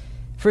yeah,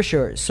 for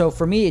sure. So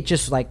for me, it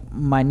just like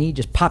my knee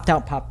just popped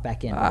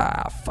back in.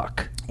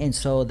 Fuck. And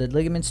so the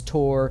ligaments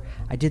tore.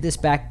 I did this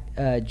back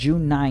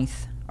June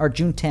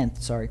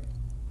 10th, sorry.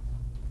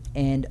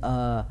 And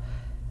I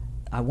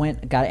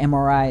got an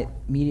MRI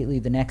immediately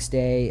the next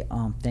day.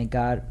 Thank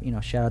God,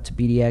 shout out to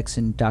BDX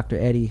and Dr.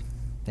 Eddie.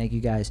 Thank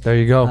you guys. There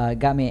you go.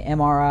 Got me an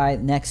MRI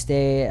next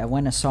day. I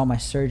went and saw my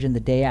surgeon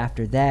the day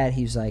after that.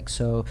 He was like,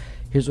 so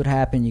here's what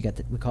happened.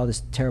 We call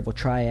this terrible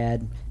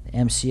triad,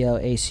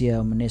 MCL,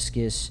 ACL,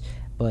 meniscus,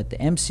 but the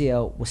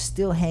MCL was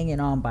still hanging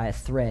on by a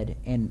thread,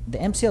 and the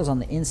MCL is on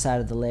the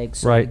inside of the leg,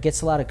 so Right. it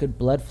gets a lot of good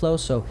blood flow.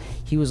 So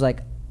he was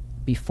like,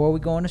 before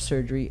we go into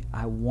surgery,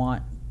 I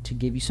want to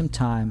give you some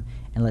time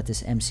and let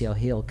this MCL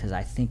heal, because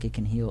I think it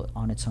can heal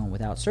on its own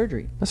without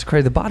surgery. That's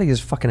crazy. The body is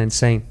fucking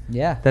insane.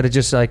 Yeah. That it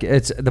just like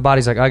it's the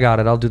body's like, I got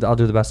it. I'll do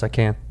the best I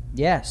can.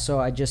 Yeah,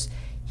 so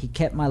he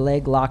kept my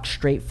leg locked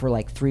straight for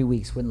like 3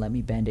 weeks, wouldn't let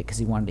me bend it because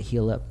he wanted to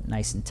heal up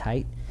nice and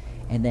tight.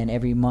 And then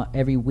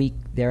every week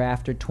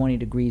thereafter, 20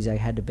 degrees, I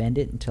had to bend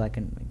it until I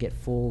can get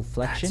full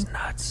flexion.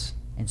 That's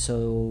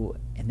nuts.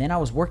 And then I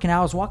was working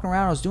out, I was walking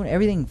around, I was doing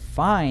everything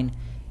fine,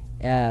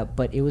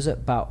 but it was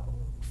about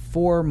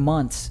 4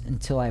 months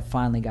until I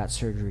finally got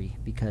surgery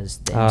because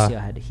the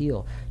MCL had to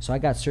heal. So I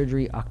got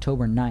surgery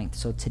October 9th.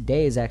 So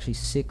today is actually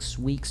 6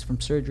 weeks from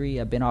surgery.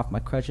 I've been off my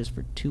crutches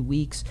for 2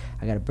 weeks.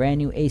 I got a brand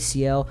new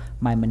ACL.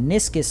 My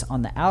meniscus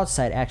on the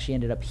outside actually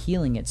ended up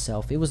healing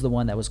itself. It was the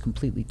one that was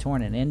completely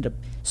torn and ended up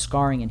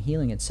scarring and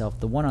healing itself.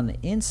 The one on the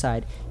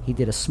inside, he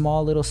did a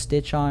small little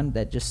stitch on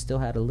that just still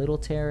had a little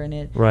tear in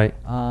it. Right.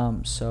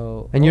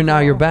 So. And you're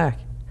overall, back.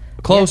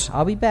 Close. Yeah,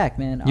 I'll be back,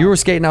 man. You were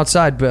skating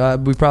outside, but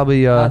we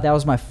probably. That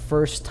was my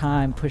first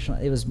time pushing.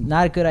 It was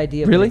not a good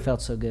idea, Really? but it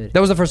felt so good.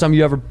 That was the first time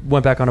you ever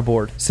went back on a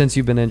board since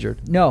you've been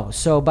injured. No,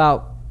 so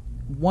about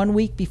 1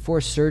 week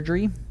before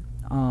surgery,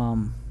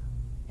 and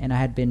I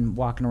had been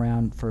walking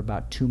around for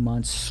about 2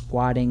 months,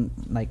 squatting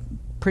like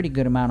pretty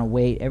good amount of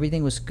weight.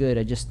 Everything was good.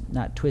 I just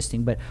not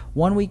twisting. But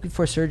 1 week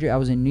before surgery, I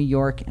was in New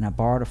York and I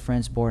borrowed a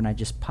friend's board and I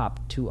just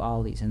popped 2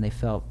 ollies and they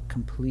felt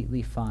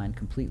completely fine,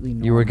 completely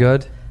normal. You were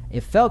good.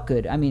 It felt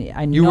good. I mean,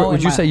 I You know. were, would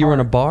in you my say you were in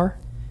a heart- bar?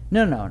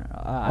 No.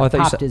 I thought you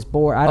popped said- his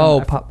board. I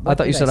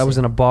thought you said I was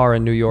in a bar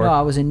in New York. No,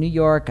 I was in New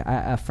York.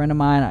 A friend of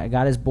mine, I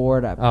got his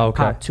board. I Oh,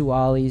 okay. popped 2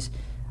 ollies,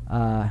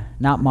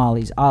 not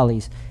mollies,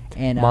 ollies.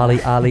 And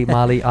Molly, Ali.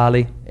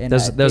 And,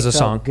 There's they a felt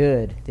song.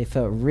 Good. They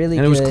felt really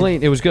And good. it was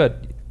clean. It was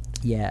good.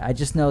 Yeah, I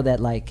just know that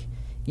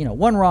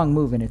one wrong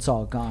move and it's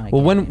all gone.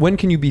 Well, again. when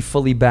can you be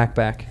fully back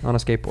on a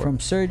skateboard? From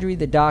surgery,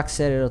 the doc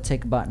said it'll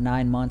take about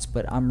 9 months,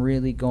 but I'm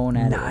really going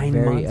at 9 it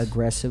very months?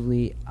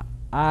 aggressively.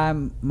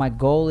 My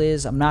goal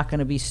is, I'm not going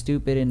to be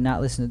stupid and not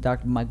listen to the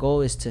doctor. My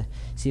goal is to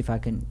see if I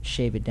can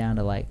shave it down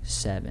to like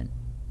 7.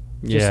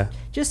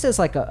 Just as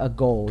like a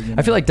goal. You know?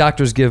 I feel like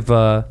doctors give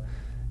a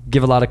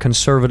lot of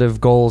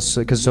conservative goals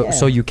because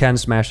so you can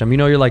smash them. You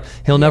know, you're like,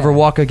 he'll never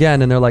walk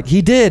again, and they're like,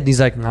 he did. And he's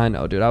like, I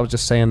know, dude. I was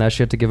just saying that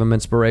shit to give him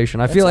inspiration.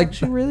 I feel like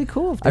actually really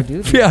cool if they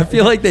do that. Yeah, I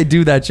feel like they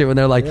do that shit when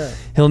they're like,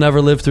 he'll never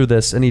live through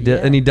this, and he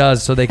did, and he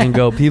does, so they can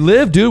go, he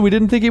lived, dude. We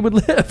didn't think he would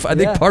live. I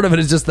think part of it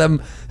is just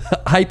them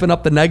hyping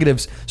up the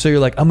negatives. So you're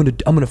like, I'm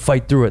gonna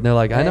fight through it, and they're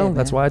like, I know, man.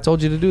 that's why I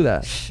told you to do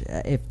that.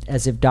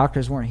 As if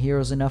doctors weren't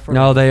heroes enough.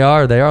 No, they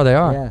are.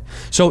 Yeah.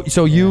 So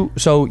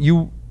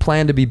you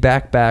plan to be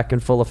back in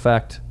full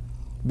effect.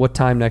 What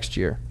time next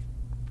year?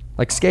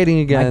 Like skating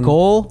again. My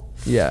goal?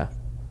 Yeah.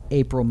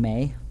 April,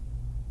 May.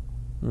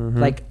 Mm-hmm.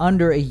 Like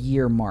under a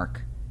year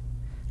mark.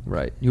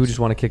 Right. You just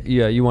want to kick.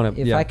 Yeah, you want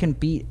to. If I can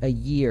beat a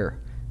year,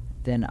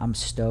 then I'm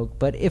stoked.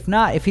 But if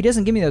not, if he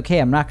doesn't give me the okay,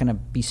 I'm not going to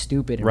be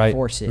stupid and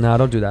force it. No,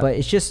 don't do that. But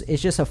it's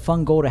just a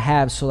fun goal to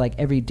have. So like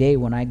every day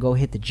when I go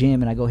hit the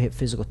gym and I go hit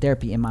physical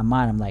therapy, in my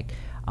mind I'm like,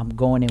 I'm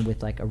going in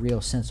with like a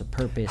real sense of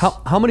purpose.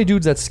 How many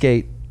dudes that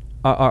skate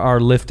are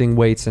lifting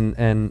weights and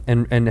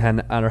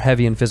are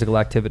heavy in physical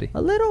activity?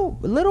 A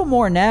little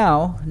more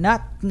now,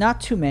 not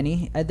too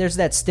many. There's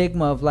that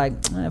stigma of like,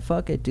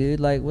 fuck it, dude.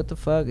 Like, what the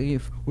fuck?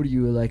 What are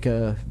you, like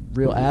a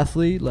real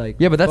athlete? Like,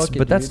 yeah, but fuck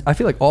it, that's. dude. I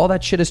feel like all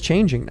that shit is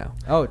changing now.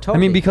 Oh, totally. I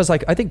mean, because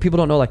like I think people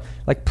don't know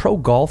like pro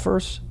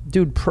golfers,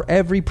 dude.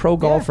 Every pro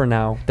golfer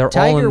now, they're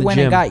all in Tiger the went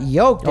gym. and got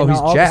yoked, and he's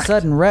all jacked. of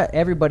a sudden,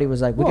 everybody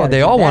was like, Well,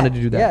 they all wanted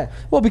to do that. Yeah.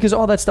 Well, because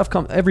all that stuff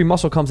every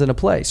muscle comes into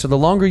play. So the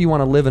longer you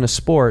want to live in a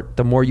sport,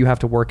 the more you have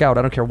to work out.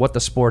 I don't care what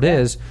the sport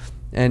is.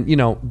 And,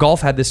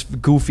 golf had this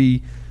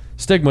goofy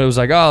stigma. It was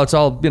like, oh, it's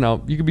all,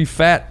 you could be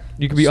fat.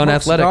 You could be Smoke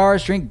unathletic.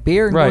 cigars, drink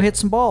beer, and Right. go hit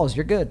some balls.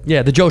 You're good.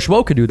 Yeah, the Joe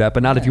Schmo could do that,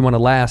 but not if you want to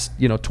last,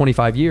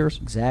 25 years.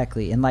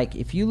 Exactly. And like,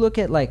 if you look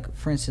at like,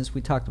 for instance, we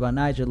talked about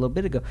Nigel a little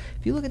bit ago.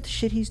 If you look at the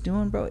shit he's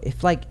doing, bro,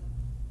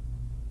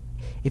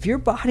 if your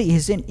body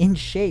is in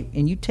shape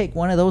and you take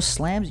one of those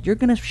slams, you're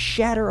gonna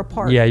shatter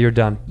apart. Yeah, you're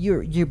done.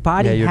 Your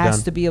body you're has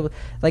done. to be able,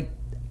 like,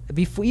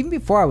 even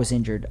before I was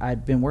injured,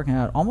 I'd been working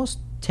out almost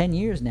 10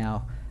 years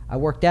now. I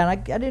worked out. I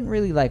didn't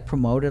really like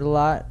promote it a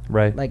lot.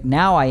 Right. Like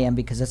now I am,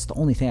 because that's the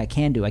only thing I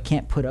can do. I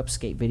can't put up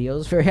skate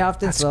videos very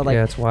often. That's the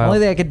wild. only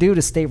thing I could do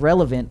to stay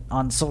relevant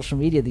on social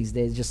media these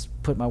days is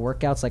just put my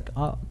workouts like,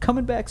 oh,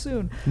 coming back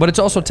soon. But it's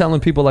also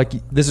telling people like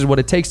this is what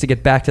it takes to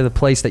get back to the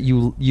place that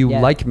you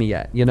like me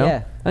at.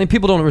 Yeah. I mean,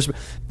 people don't respect.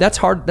 That's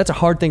hard. That's a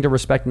hard thing to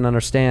respect and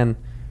understand.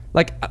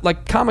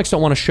 Like comics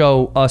don't want to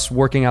show us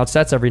working out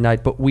sets every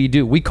night, but we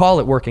do. We call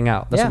it working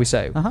out. That's what we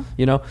say.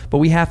 Uh-huh. But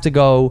we have to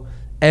go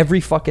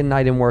every fucking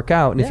night and work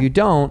out. And if Yeah. you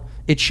don't,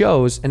 it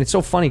shows. And it's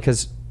so funny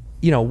because,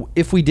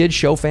 if we did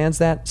show fans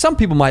that, some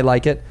people might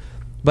like it,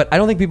 but I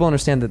don't think people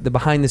understand that the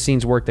behind the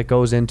scenes work that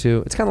goes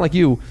into. It's kind of like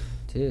you.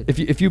 Dude.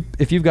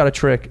 If you've got a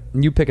trick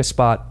and you pick a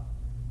spot,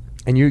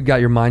 and you got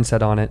your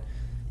mindset on it,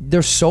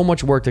 there's so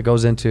much work that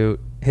goes into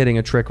hitting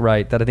a trick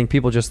right that I think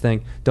people just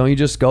think, don't you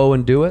just go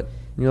and do it?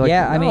 And you're like,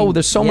 Yeah, I no, mean,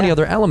 there's so many yeah.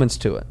 other elements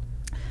to it.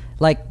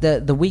 Like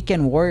the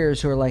weekend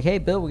warriors who are like, hey,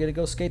 Bill, we're going to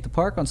go skate the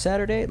park on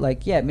Saturday.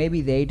 Like, yeah, maybe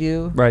they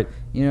do. Right.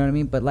 You know what I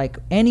mean? But like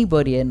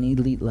anybody at an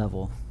elite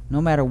level, no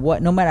matter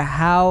what, no matter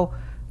how,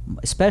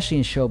 especially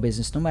in show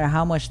business, no matter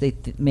how much they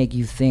make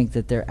you think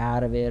that they're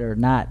out of it or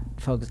not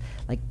focused,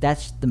 like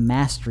that's the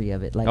mastery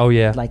of it. Like, Oh,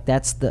 yeah. Like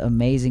that's the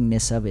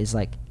amazingness of it is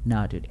like,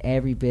 no, dude,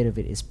 every bit of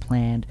it is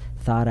planned,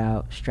 thought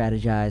out,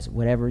 strategized,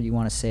 whatever you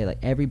want to say. Like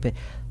every bit,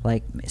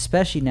 like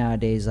especially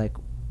nowadays, like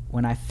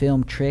when I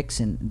film tricks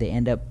and they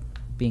end up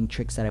being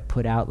tricks that I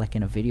put out like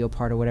in a video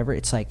part or whatever,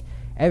 it's like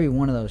every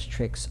one of those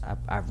tricks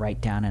I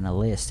write down in a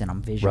list and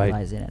I'm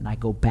visualizing it and I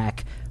go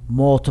back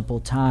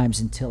multiple times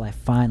until I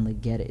finally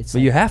get it. It's But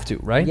like, you have to,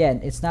 right? Yeah,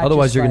 it's not.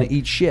 Otherwise, just you're like, going to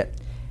eat shit.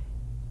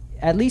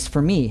 At least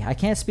for me, I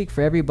can't speak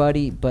for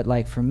everybody, but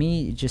like for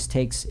me, it just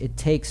takes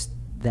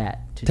that.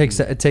 To do.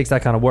 It takes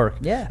that kind of work.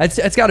 Yeah.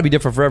 It's got to be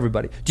different for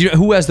everybody. Do you know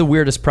who has the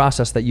weirdest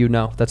process that you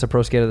know? That's a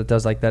pro skater that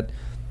does like that.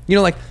 You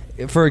know, like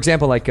for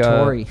example, like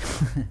Tori.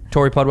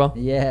 Tori Pudwell.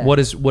 Yeah. What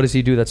does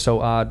he do that's so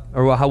odd,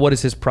 or what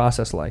is his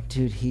process like?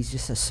 Dude, he's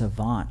just a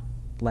savant.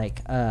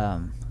 Like,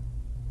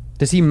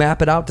 Does he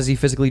map it out? Does he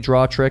physically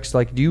draw tricks?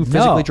 Like, do you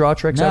physically draw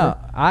tricks No,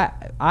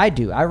 ever? I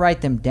do. I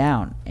write them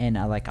down and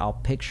I'll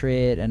picture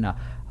it and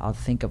I'll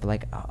think of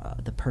like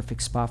the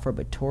perfect spot for it.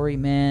 But Tori,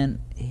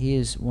 man, he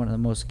is one of the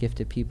most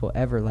gifted people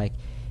ever. Like,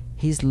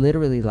 he's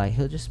literally like,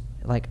 he'll just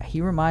like,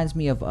 he reminds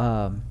me of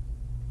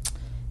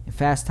in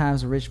Fast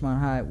Times at Ridgemont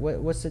High.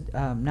 What's it?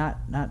 Not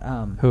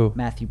Who?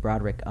 Matthew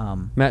Broderick.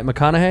 Matt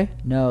McConaughey?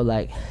 No,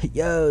 like,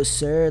 yo,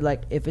 sir,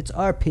 like if it's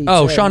our pizza.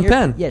 Oh, Sean you're-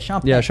 Penn. Yeah,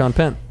 Sean Penn. Yeah, Sean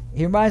Penn.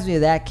 He reminds me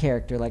of that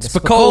character, like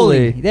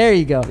Spicoli. a Spicoli. There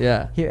you go.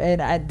 Yeah. Here,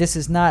 and this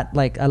is not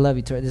like I love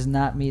you, Tori. This is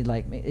not me.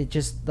 Like it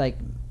just like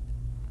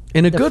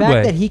In a the good fact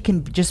way. that he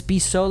can just be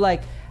so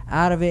like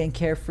out of it and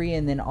carefree,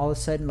 and then all of a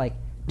sudden, like,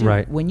 dude,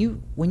 Right. when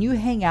you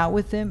hang out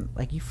with him,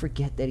 like you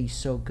forget that he's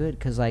so good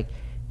because like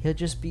he'll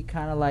just be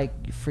kind of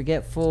like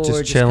forgetful Just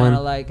or just chilling, kind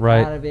of like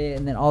right. out of it,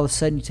 and then all of a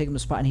sudden you take him to a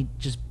spot and he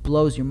just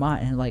blows your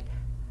mind, and like.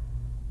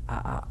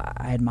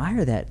 I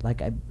admire that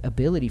like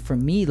ability. For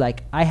me,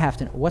 like I have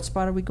to. What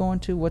spot are we going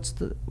to? What's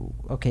the?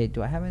 Okay,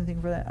 do I have anything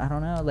for that? I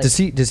don't know. Like,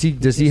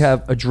 Does he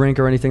have a drink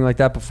or anything like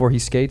that before he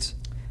skates?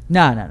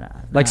 No.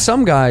 Like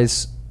some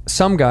guys,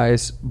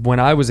 when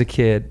I was a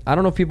kid, I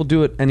don't know if people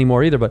do it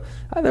anymore either, but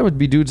there would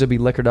be dudes that'd be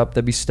liquored up,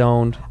 that'd be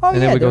stoned, Oh, and yeah,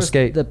 they would go there was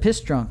skate. The piss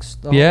drunks.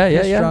 The Yeah, whole yeah,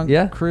 piss yeah, drunk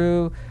yeah.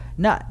 crew.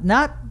 Not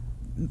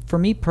for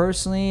me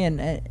personally,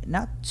 and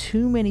not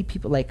too many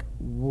people. Like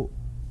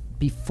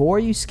before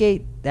you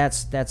skate,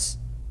 that's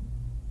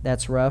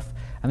rough.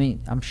 I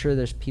mean, I'm sure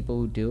there's people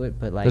who do it,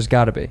 but like There's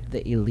got to be.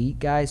 the elite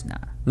guys, nah.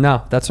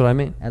 No, that's what I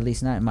mean. At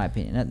least not in my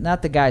opinion.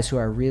 Not the guys who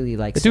are really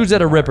like The dudes that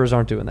setting are the bar. rippers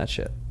aren't doing that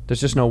shit. There's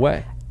just no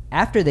way.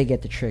 After they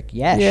get the trick,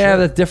 yeah, Yeah, sure.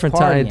 that's different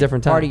time- Partying,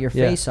 different time. Party your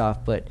Yeah. face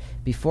off, but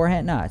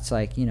beforehand, no. It's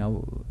like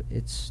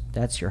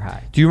that's your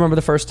high. Do you remember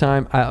the first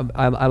time?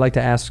 I like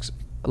to ask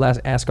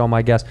all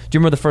my guests. Do you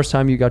remember the first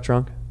time you got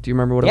drunk? Do you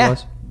remember what it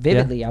was?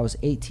 Vividly. I was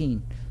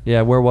 18.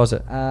 Yeah, where was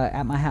it?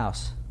 At my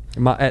house.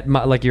 At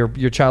like your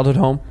childhood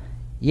home?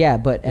 Yeah,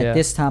 but at Yeah.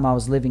 this time I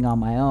was living on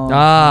my own.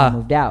 Ah. I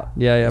moved out.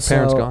 Yeah,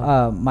 parents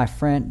gone. My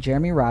friend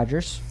Jeremy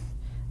Rogers,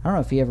 I don't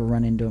know if you ever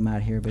run into him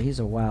out here, but he's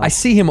a wild. I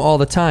see him all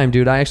the time,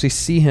 dude. I actually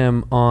see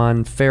him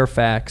on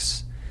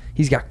Fairfax.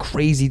 He's got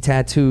crazy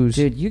tattoos.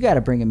 Dude, you got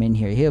to bring him in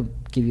here. He'll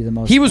give you the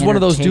most. He was one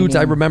of those dudes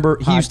I entertaining remember.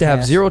 He used to have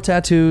podcast. 0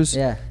 tattoos.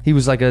 Yeah. He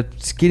was like a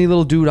skinny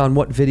little dude on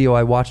what video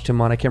I watched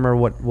him on. I can't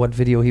remember what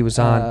video he was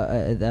on.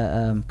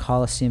 The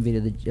Coliseum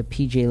video, the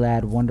PJ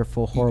Ladd,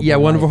 Wonderful Horrible. Yeah,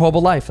 Wonderful Life.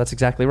 Horrible Life. That's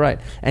exactly right.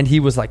 And he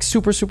was like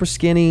super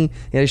skinny.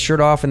 He had his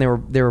shirt off, and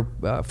they were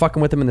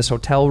fucking with him in this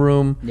hotel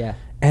room. Yeah.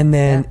 And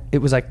then Yeah. it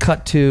was like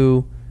cut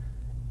to.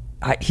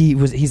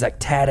 He's like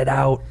tatted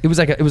out. It was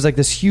like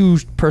this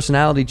huge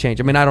personality change.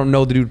 I mean, I don't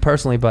know the dude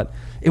personally, but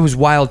it was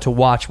wild to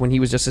watch when he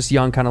was just this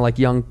young, kind of like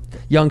young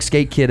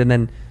skate kid, and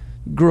then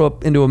grew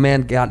up into a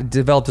man,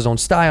 developed his own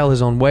style,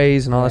 his own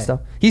ways, and all that Right.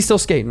 stuff. He's still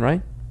skating,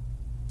 right?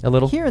 A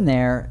little. Here and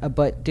there,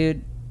 but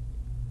dude,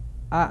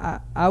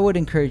 I would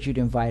encourage you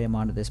to invite him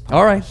onto this podcast.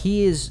 All right.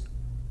 He is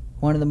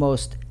one of the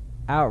most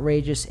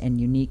outrageous and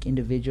unique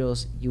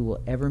individuals you will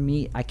ever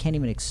meet. I can't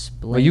even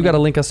explain. Well, you got to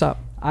it. link us up.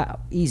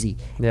 Easy.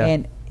 Yeah.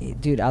 And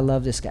dude, I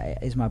love this guy.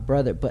 He's my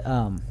brother, but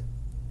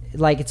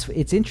like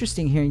it's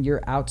interesting hearing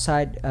your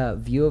outside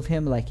view of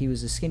him. Like he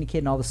was a skinny kid,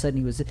 and all of a sudden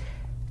he was.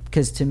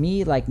 Because to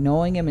me, like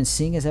knowing him and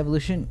seeing his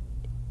evolution,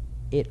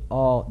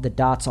 the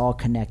dots all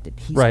connected.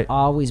 He's Right.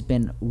 always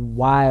been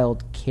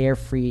wild,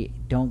 carefree,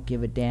 don't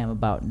give a damn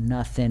about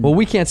nothing. Well,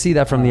 we can't see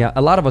that from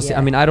a lot of us. yeah.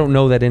 I mean, I don't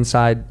know that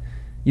inside,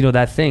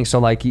 that thing. So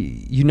like,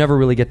 you never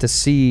really get to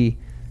see.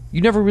 You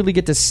never really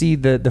get to see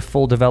the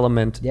full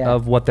development Yeah.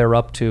 of what they're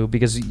up to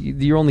because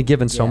you're only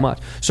given so Yeah. much.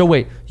 So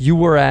wait, you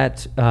were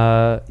at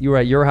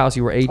your house.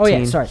 You were 18. Oh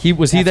yeah, sorry.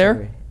 Was he That's there?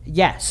 weird.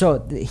 Yeah.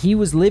 So he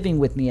was living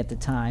with me at the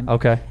time.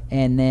 Okay.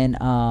 And then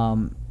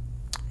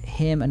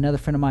him, another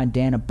friend of mine,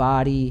 Dan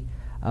Abadi.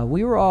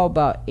 We were all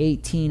about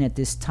 18 at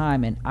this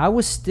time, and I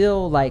was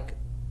still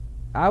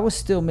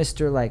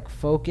Mr. like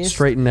focused,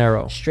 Straight and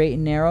narrow.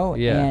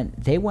 Yeah. And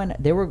they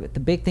were the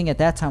big thing at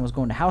that time was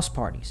going to house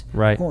parties.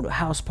 Right. Going to a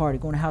house party.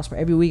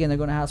 Every weekend they're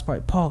going to a house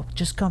party. Paul,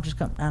 just come.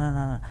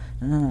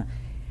 No.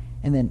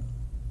 And then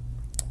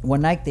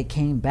one night they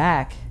came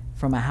back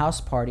from a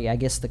house party. I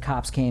guess the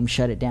cops came,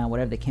 shut it down,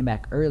 whatever. They came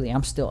back early.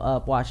 I'm still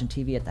up watching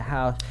TV at the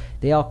house.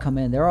 They all come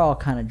in. They're all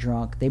kind of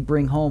drunk. They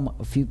bring home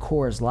a few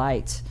Coors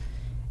Lights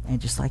and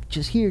just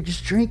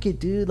drink it,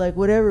 dude. Like,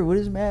 whatever. What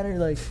does it matter?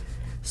 Like,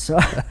 so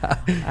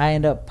I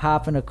end up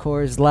popping a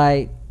Coors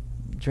Light,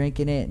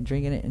 drinking it,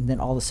 and then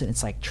all of a sudden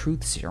it's like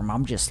truth serum.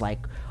 I'm just like,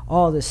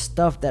 all this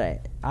stuff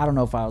that I don't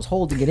know if I was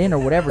holding it in or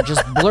whatever,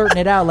 just blurting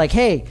it out like,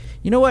 hey,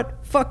 you know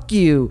what? Fuck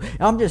you.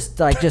 I'm just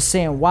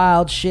saying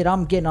wild shit.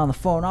 I'm getting on the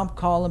phone. I'm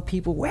calling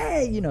people.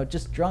 Hey,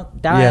 just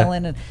drunk,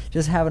 dialing and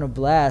just having a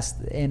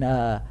blast. And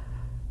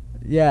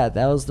yeah,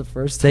 that was the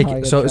first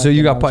time. So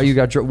you got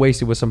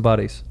wasted with some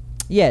buddies.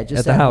 Yeah, just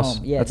at the house.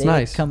 Home. Yeah, that's they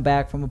nice. Come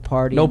back from a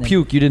party. No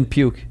puke. You didn't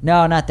puke.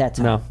 No, not that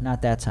time. No.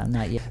 Not that time.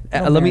 Not yet.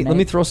 Let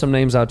me throw some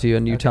names out to you,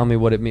 and you tell me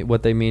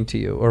what they mean to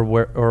you,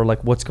 or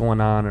like what's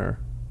going on, or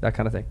that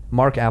kind of thing.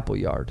 Mark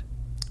Appleyard.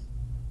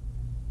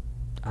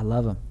 I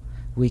love him.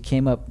 We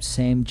came up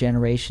same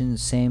generation,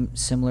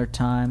 similar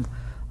time.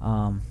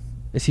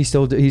 Is he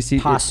still?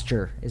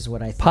 Posture is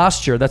what I think.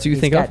 Posture. That's what you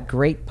think of. He's got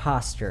great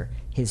posture.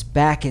 His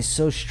back is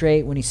so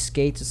straight when he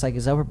skates. It's like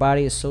his upper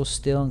body is so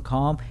still and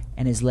calm,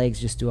 and his legs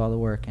just do all the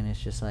work. And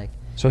it's just like.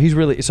 So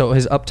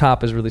his up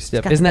top is really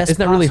stiff. Isn't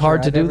that really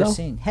hard to do though?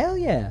 Seen. Hell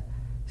yeah.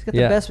 He's got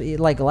the best.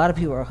 Like a lot of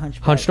people are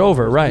hunched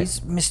over, right?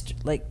 He's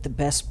the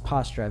best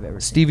posture I've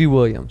ever seen. Stevie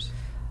Williams.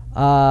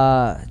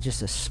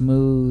 Just a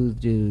smooth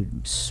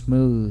dude.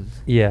 Smooth.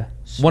 Yeah.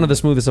 One of the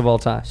smoothest of all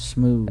time.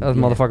 Smooth. That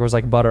motherfucker was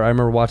like butter. I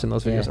remember watching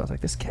those videos. I was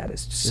like, this cat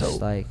is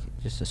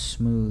just a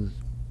smooth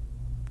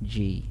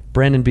G.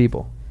 Brandon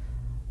Biebel.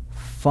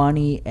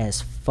 Funny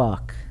as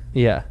fuck.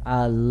 Yeah.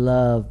 I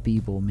love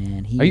Biebel,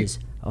 man. He is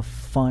a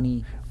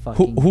funny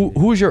fucking dude.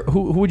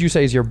 Who would you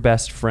say is your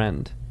best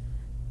friend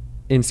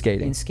in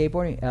skating? In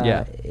skateboarding?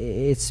 Yeah.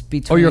 It's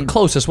between... Or your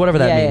closest, whatever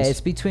that means. Yeah,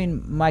 it's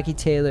between Mikey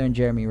Taylor and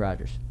Jeremy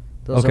Rogers.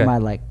 Those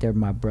are they're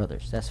my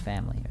brothers. That's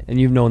family. Right? And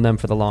you've known them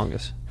for the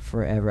longest?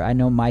 Forever. I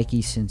know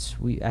Mikey since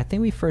I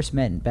think we first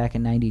met back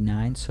in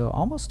 99, so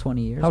almost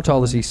 20 years. How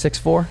tall is he,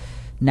 6'4"?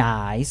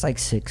 Nah, he's like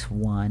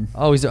 6'1".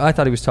 Oh, I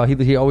thought he was tall.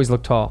 He always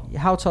looked tall.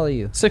 How tall are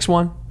you?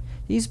 6'1".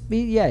 I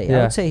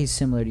would say he's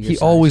similar to your size.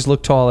 He always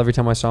looked tall every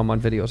time I saw him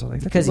on videos. I was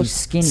like, because he's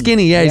skinny.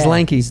 Skinny, yeah, he's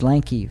lanky. He's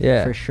lanky,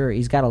 for sure.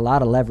 He's got a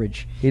lot of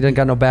leverage. He doesn't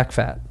got no back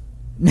fat.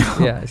 No.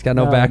 Yeah, he's got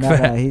no back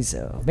fat. No, he's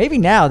maybe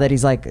now that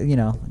he's like,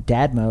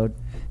 dad mode,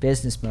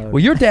 business mode.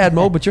 Well, you're dad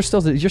mode, but you're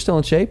still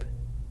in shape.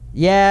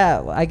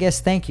 Yeah, I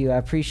guess. Thank you. I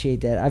appreciate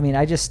that. I mean,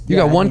 You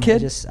got one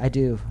kid? I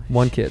do.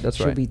 One kid. That's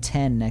right. She'll be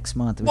 10 next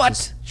month. Which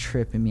is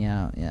tripping me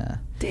out. Yeah.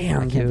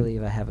 Damn, I can't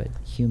believe I have a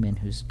human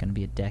who's going to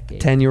be a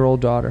decade. 10-year-old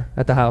daughter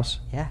at the house.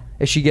 Yeah.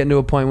 Is she getting to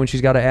a point when she's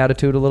got an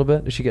attitude a little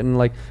bit? Is she getting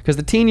because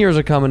the teen years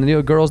are coming,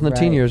 and girls in the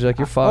teen years are like,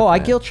 you're fucked. Oh, I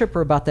guilt trip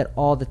her about that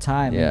all the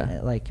time.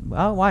 Yeah.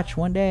 I'll watch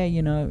one day,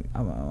 I'm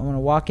going to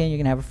walk in, you're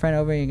going to have a friend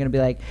over, and you're going to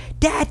be like,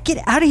 Dad, get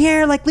out of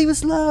here, leave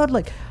us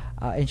alone,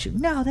 and she,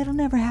 no, that'll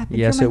never happen.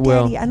 Yes, You're my it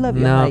daddy. will. I love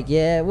you. No. I'm like,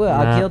 yeah, it will.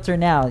 I'll guilt her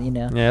now,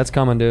 Yeah, it's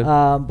coming, dude.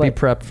 But be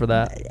prepped for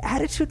that.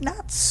 Attitude,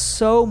 not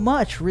so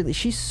much, really.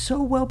 She's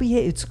so well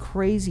behaved. It's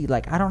crazy.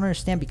 I don't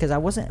understand because I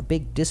wasn't a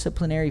big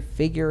disciplinary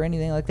figure or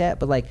anything like that.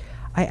 But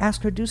I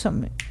asked her to do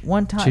something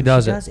one time. She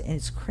does it, and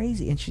it's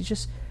crazy. And she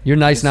just. You're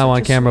nice now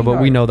on camera,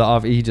 but we know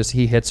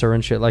he hits her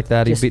and shit like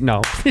that.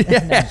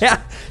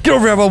 Get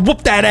over here, I'll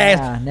whoop that ass.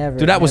 Nah, never.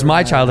 Dude, that was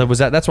my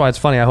childhood. That's why it's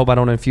funny. I hope I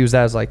don't infuse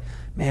that as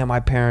man, my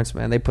parents,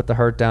 man, they put the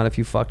hurt down if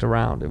you fucked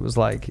around. It was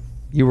like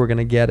you were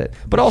gonna get it.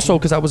 But also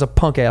because I was a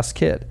punk ass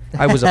kid.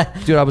 I was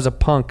a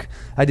punk.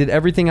 I did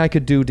everything I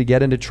could do to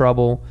get into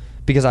trouble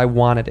because I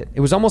wanted it. It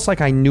was almost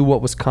like I knew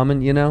what was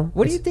coming.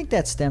 What do you think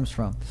that stems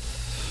from?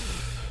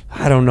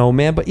 I don't know,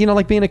 man. But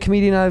being a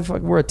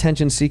comedian, we're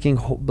attention seeking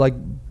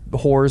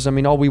whores. I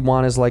mean, all we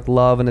want is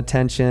love and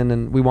attention,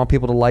 and we want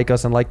people to like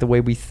us and like the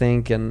way we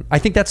think. And I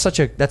think that's such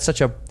a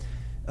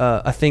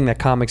thing that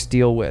comics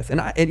deal with.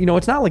 And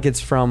it's not like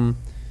it's from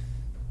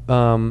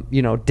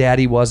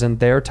daddy wasn't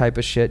there type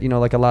of shit.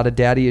 Like a lot of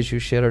daddy issue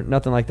shit or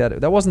nothing like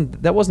that. That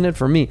wasn't it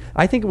for me.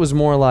 I think it was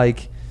more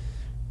like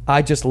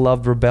I just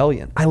loved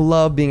rebellion. I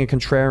love being a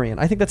contrarian.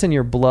 I think that's in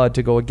your blood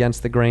to go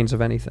against the grains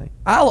of anything.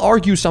 I'll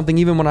argue something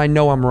even when I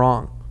know I'm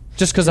wrong.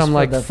 Just because I'm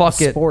like, fuck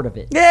the it. Sport of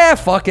it. Yeah,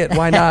 fuck it.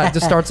 Why not?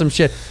 Just start some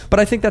shit. But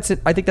I think that's it.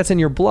 I think that's in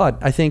your blood.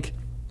 I think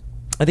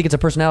it's a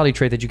personality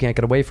trait that you can't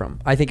get away from.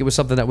 I think it was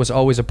something that was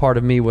always a part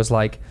of me was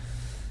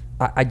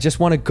I just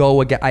want to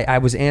go against. I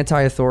was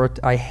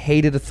anti-authority. I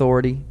hated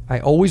authority. I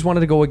always wanted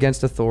to go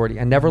against authority.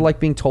 I never liked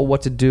being told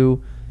what to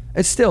do.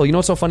 It's still,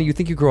 it's so funny. You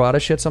think you grow out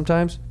of shit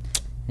sometimes?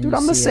 Dude,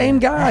 I'm the same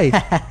guy.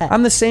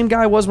 I'm the same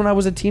guy I was when I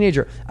was a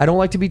teenager. I don't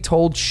like to be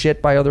told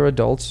shit by other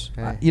adults.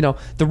 Right.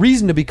 The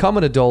reason to become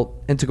an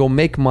adult and to go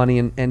make money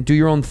and do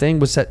your own thing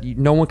was that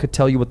no one could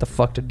tell you what the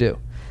fuck to do.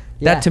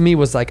 Yeah. That to me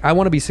was like, I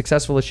want to be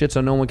successful as shit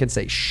so no one can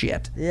say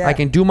shit. Yeah. I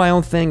can do my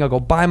own thing. I'll go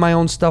buy my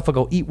own stuff. I'll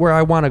go eat where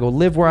I want. I'll go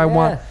live where I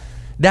want.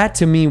 That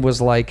to me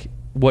was like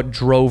what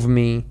drove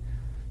me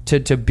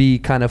to be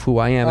kind of who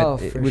I am. Oh,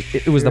 It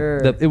was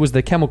it was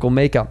the chemical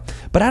makeup.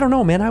 But I don't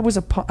know, man. I was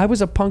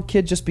a punk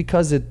kid just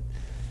because it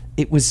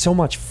was so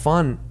much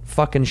fun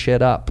fucking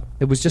shit up.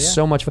 It was just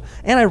so much fun.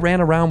 And I ran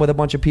around with a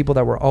bunch of people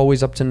that were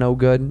always up to no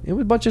good. It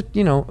was a bunch of,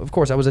 of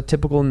course, I was a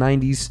typical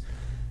 90s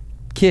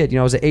kid.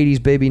 I was an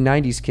 80s baby,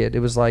 90s kid.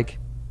 It was like,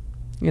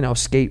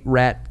 skate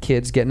rat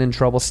kids getting in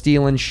trouble,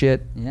 stealing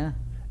shit.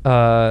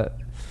 Yeah.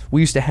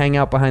 We used to hang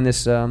out behind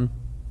this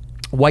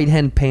White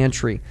Hen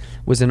Pantry.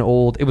 It was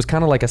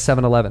kind of like a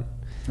 7-Eleven.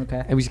 Okay.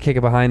 And we used to kick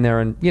it behind there,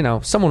 and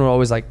someone would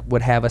always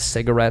would have a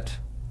cigarette.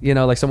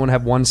 Like someone would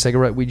have one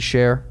cigarette we'd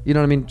share. You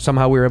know what I mean?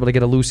 Somehow we were able to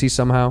get a Lucy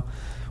somehow,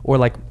 or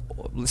like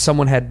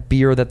someone had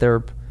beer that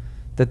their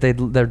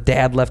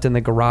dad left in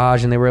the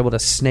garage, and they were able to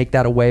snake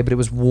that away. But it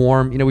was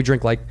warm. We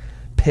drink like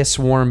piss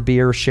warm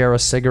beer, share a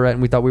cigarette,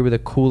 and we thought we were the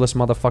coolest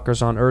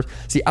motherfuckers on earth.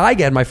 See, I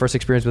had my first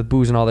experience with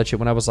booze and all that shit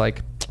when I was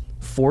like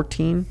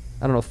 14.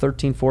 I don't know,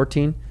 13,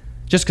 14.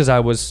 Just because I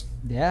was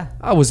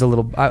a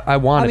little, I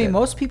wanted it.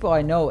 Most people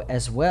I know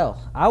as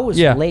well. I was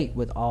late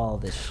with all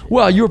this shit.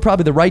 Well, you were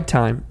probably the right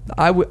time.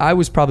 I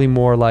was probably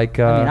more like...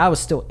 I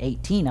was still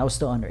 18. I was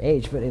still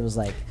underage, but it was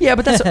like... Yeah,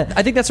 but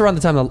I think that's around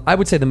the time, I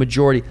would say the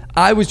majority.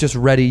 I was just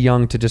ready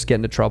young to just get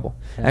into trouble.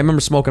 I remember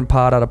smoking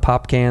pot out of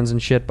pop cans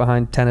and shit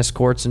behind tennis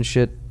courts and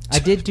shit. I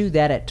did do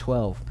that at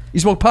 12. You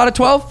smoked pot at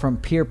 12? From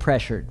peer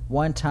pressure.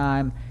 One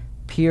time,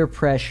 peer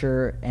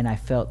pressure, and I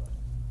felt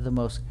the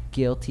most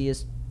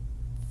guiltiest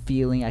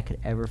feeling I could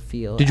ever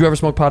feel. Did you ever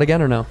smoke pot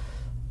again or no?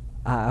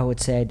 I would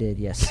say I did,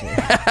 yes,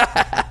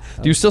 sir.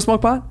 Do you still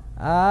smoke pot?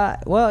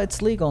 Well,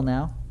 it's legal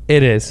now.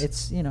 It is.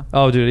 It's,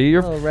 Oh, dude,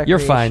 you're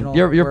fine.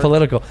 You're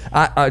political.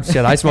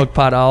 I smoked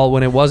pot all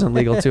when it wasn't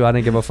legal too. I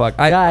didn't give a fuck.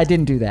 I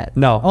didn't do that.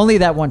 No. Only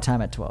that one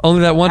time at 12.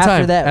 Only that one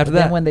time. After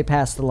that, when they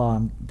passed the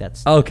law,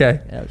 that's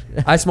okay.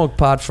 I've smoked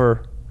pot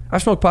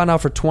now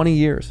for 20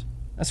 years.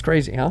 That's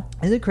crazy, huh?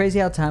 Is it crazy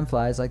how time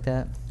flies like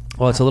that?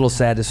 Well, it's a little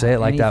sad to say it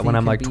like that when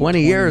I'm like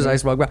 20 years I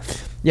smoked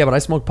pot. Yeah, but I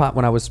smoked pot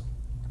when I was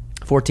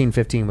 14,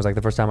 15 was like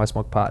the first time I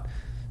smoked pot.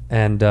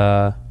 And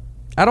I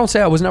don't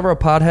say I was never a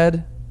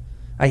pothead.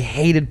 I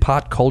hated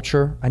pot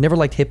culture. I never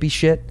liked hippie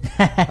shit.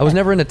 I was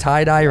never into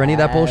tie-dye or any of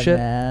that bullshit.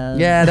 Man.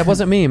 Yeah, that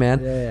wasn't me,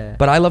 man. Yeah.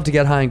 But I love to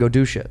get high and go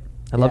do shit.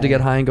 I love to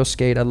get high and go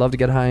skate. I love to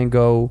get high and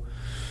go...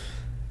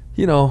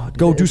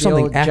 go do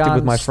something active John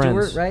with my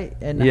Stewart, friends. right?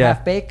 And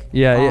half bake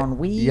on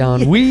weed. Yeah,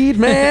 on weed,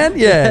 man.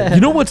 Yeah.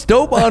 You know what's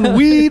dope on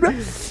weed?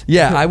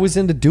 Yeah, I was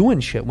into doing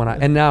shit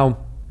now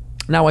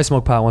I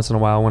smoke pot once in a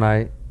while when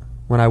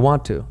I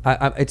want to.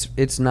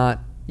 It's not.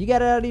 You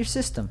got it out of your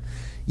system.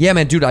 Yeah,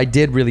 man, dude, I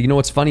did really. You know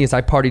what's funny is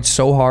I partied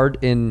so hard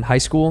in high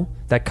school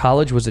that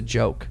college was a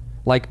joke.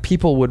 Like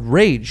people would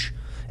rage.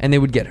 And they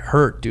would get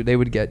hurt, dude. They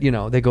would get,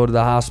 they go to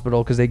the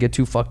hospital because they get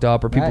too fucked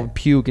up, or people would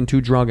puke and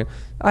too drunk. And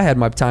I had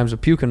my times of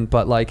puking,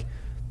 but like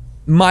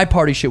my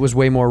party shit was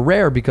way more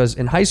rare because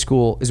in high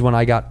school is when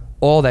I got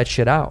all that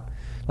shit out.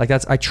 Like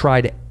I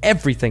tried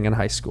everything in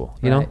high school,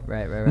 you know?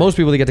 Right. Most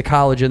people, they get to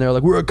college and they're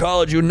like, we're at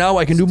college, dude. Now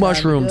I can do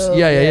mushrooms.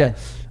 Yeah.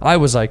 I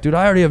was like, dude,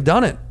 I already have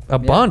done it a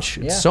bunch.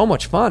 It's so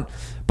much fun.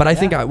 But I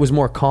think I was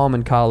more calm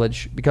in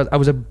college because I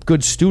was a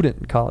good student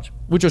in college,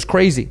 which was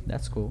crazy.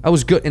 That's cool. I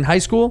was good in high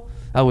school.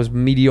 I was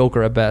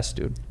mediocre at best,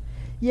 dude.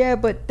 Yeah,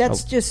 but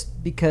that's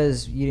just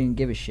because you didn't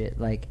give a shit.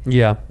 Like,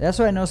 that's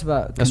what I notice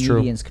about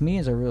comedians.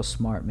 Comedians are real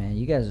smart, man.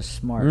 You guys are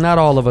smart. Not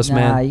all of us,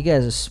 man. Nah, you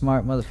guys are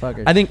smart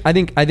motherfuckers.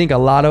 I think a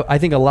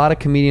lot of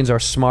comedians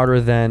are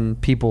smarter than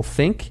people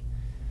think,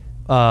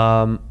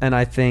 and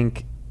I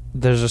think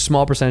there's a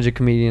small percentage of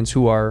comedians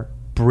who are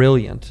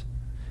brilliant,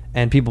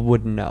 and people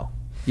wouldn't know.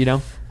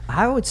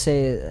 I would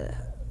say.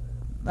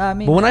 But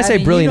when I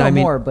say brilliant, I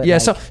mean more, but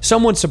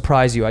some would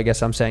surprise you. I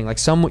guess I'm saying like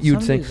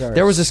you'd think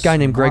there was this guy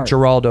named Greg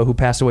Giraldo who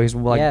passed away. He's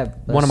like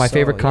one of my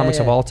favorite comics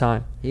of all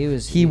time.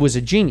 He was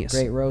a genius,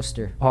 great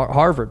roaster.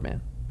 Harvard,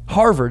 man,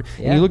 Harvard.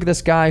 And you look at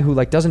this guy who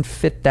like doesn't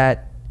fit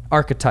that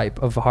archetype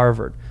of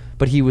Harvard,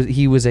 but he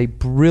was a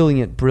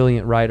brilliant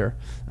writer.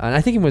 And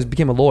I think he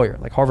became a lawyer,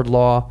 like Harvard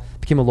Law,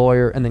 became a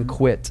lawyer, and then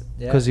quit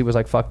because he was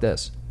like, fuck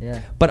this.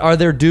 Yeah. But are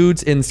there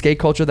dudes in skate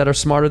culture that are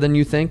smarter than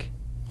you think?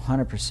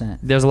 100%.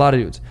 There's a lot of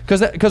dudes.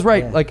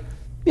 Like,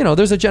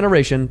 there's a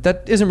generation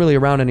that isn't really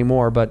around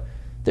anymore, but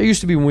there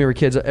used to be when we were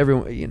kids,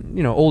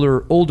 everyone,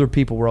 older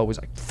people were always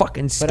like,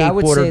 fucking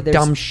skateboarder,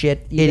 dumb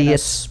shit,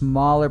 idiots. A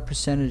smaller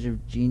percentage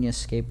of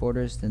genius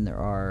skateboarders than there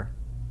are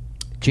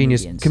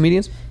genius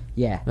comedians?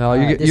 Yeah. No,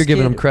 you're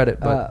giving them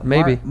credit, but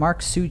maybe. Mark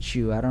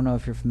Suciu, I don't know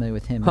if you're familiar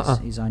with him.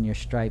 He's on your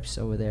stripes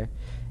over there.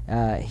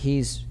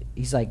 He's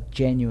like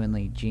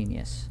genuinely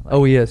genius.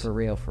 Like, he is. For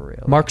real.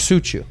 Mark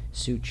Suciu.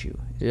 Suciu.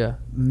 Yeah.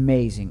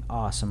 Amazing,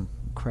 awesome,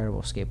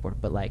 incredible skateboarder,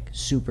 but like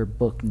super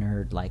book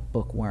nerd, like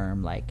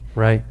bookworm, like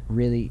Right.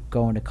 really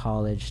going to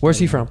college. Where's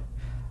he studying.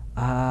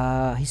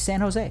 from? He's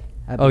San Jose.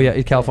 I Oh yeah, believe.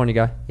 he's a California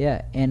guy.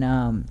 Yeah, and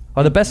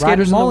Are the best Rodney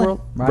skaters in the Mullen.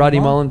 world? Rodney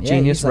Mullen, Yeah,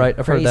 genius, he's, like, right?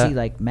 I've heard crazy, that.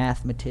 like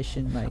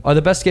mathematician. Like Are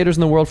the best skaters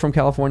in the world from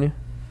California?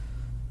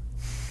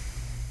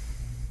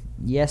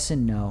 yes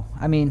and no.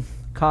 I mean,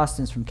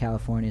 Costin's from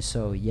California,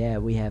 so yeah,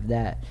 we have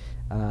that.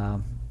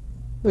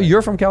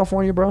 You're from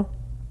California, bro.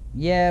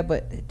 Yeah,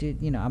 but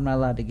dude, you know, I'm not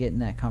allowed to get in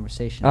that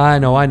conversation. I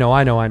know.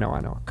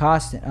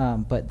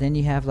 Costin, but then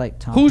you have like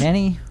Tom Who's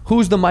Penny.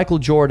 who's the Michael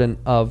Jordan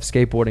of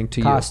skateboarding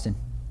to Costin,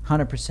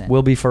 100%. you?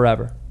 Will be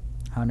forever,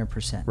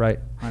 100%. right?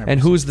 100%. And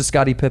who's the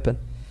Scottie Pippen?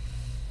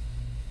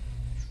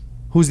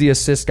 Who's the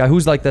assist guy?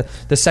 Who's like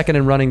the second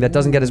in running that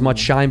doesn't get as much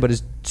shine but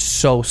is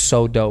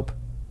so dope?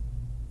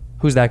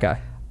 Who's that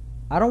guy?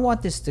 I don't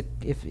want this to,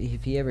 if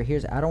he ever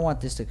hears it, I don't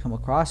want this to come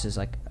across as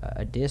like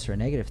a diss or a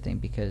negative thing,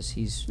 because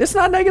he's It's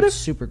not negative.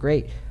 super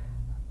great.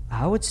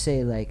 I would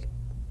say like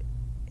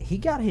he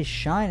got his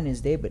shine in his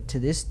day, but to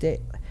this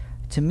day,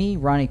 to me,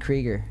 Ronnie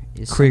Krieger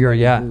is Krieger,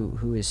 somebody yeah.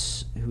 who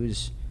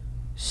is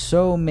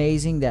so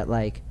amazing that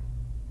like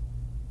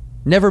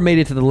Never made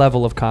it to the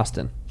level of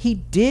Costin. he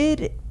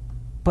did,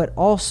 but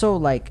also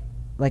like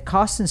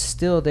Costin's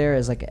still there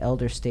as like an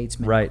elder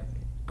statesman. Right.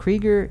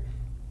 Krieger,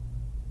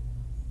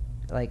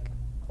 like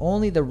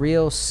only the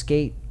real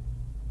skate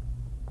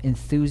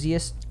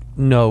enthusiast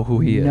Know who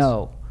he is.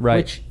 know. Right.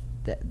 Which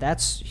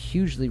that's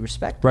hugely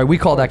respected. Right, we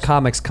of call that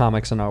course.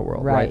 comics in our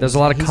world, right? Right. There's a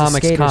lot of He's a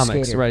comics,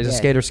 skater. right? He's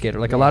Yeah. a skater.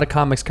 Like a Yeah. lot of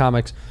comics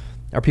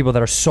are people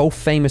that are so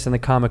famous in the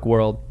comic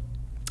world,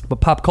 but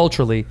pop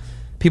culturally,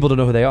 people don't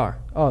know who they are.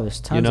 Oh, there's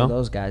tons know? of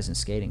those guys in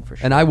skating for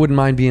sure. And I wouldn't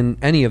mind being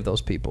any of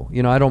those people.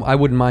 You know, I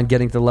wouldn't mind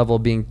getting to the level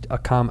of being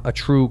a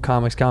true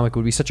comics comic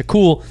would be such a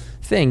cool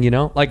thing, you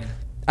know? Like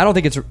I don't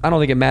think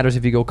it matters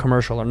if you go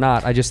commercial or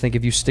not. I just think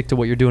if you stick to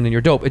what you're doing and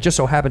you're dope. It just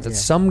so happens that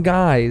some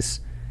guys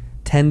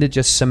tend to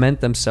just cement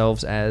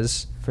themselves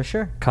as for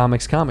sure.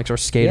 comics or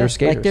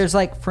skaters. Like there's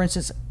like, for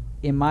instance,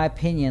 in my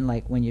opinion,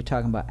 like when you're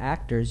talking about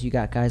actors, you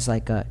got guys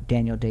like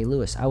Daniel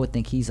Day-Lewis. I would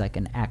think he's like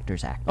an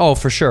actor's actor. Oh,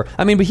 for sure.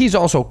 I mean, but he is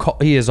also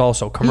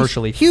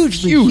commercially He's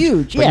hugely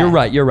huge. But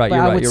yeah. you're right. But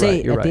I would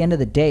say at the end of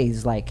the day,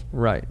 he's like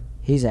right.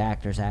 he's an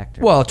actor's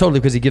actor. Well, totally,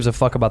 because he gives a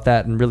fuck about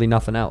that and really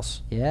nothing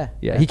else. Yeah.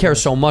 Yeah, he cares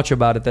so much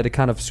about it that it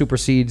kind of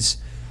supersedes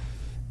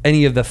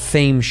any of the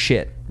fame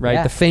shit, right?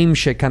 Yeah. The fame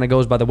shit kind of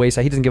goes by the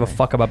wayside. He doesn't give a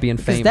fuck about being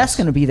Because famous. that's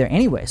going to be there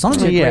anyway. As long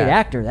as you're a Yeah. great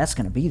actor, that's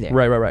going to be there.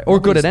 Right. Or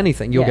good at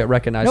anything. You'll get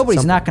recognized. Nobody's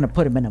at some not point. going to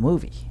put him in a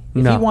movie.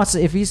 If No. he wants,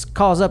 if he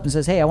calls up and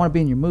says, "Hey, I want to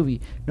be in your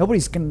movie,"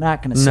 nobody's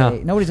not going to No.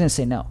 say. Nobody's going to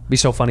say no. Be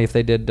so funny if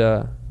they did,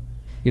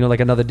 like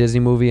another Disney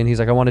movie, and he's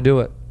like, "I want to do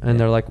it," and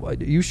they're like, "What,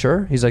 you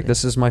sure?" He's like,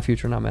 "This is my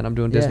future now, man. I'm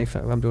doing Disney.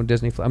 I'm doing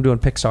Disney. I'm doing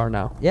Pixar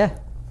now." Yeah.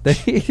 They're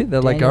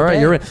like, Daniel all right,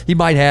 Day. you're in. He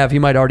might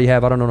already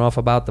have. I don't know enough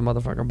about the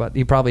motherfucker, but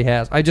he probably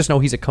has. I just know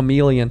he's a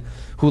chameleon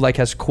who like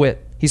has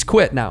quit. He's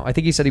quit now. I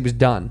think he said he was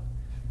done.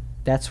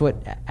 That's what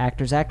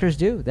actors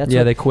do. That's Yeah,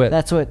 what, they quit.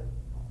 That's what.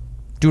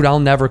 Dude, I'll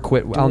never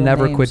quit. I'll Dual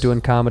never names. quit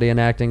doing comedy and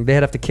acting. They'd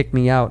have to kick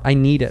me out. I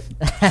need it.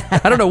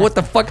 I don't know what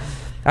the fuck.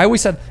 I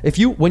always said,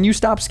 when you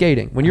stop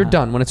skating, when you're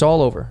done, when it's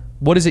all over,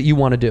 what is it you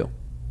want to do?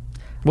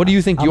 What do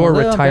you think I'm your a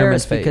little retirement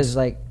embarrassed phase? because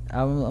like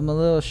I'm a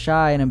little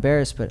shy and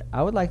embarrassed, but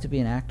I would like to be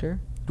an actor.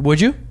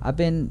 Would you? I've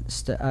been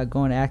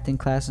going to acting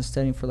class and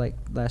studying for like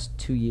last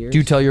 2 years. Do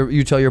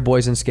you tell your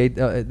boys in skate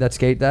that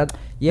skate that?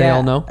 Yeah, They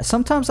all know?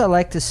 Sometimes I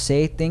like to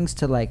say things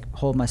to like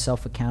hold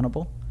myself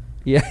accountable.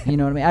 Yeah. You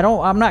know what I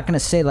mean? I'm not gonna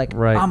say like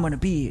Right. I'm gonna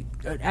be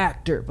an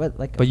actor, but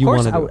like But of you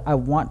course wanna do it. I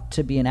want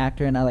to be an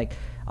actor, and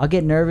I'll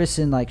get nervous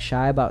and like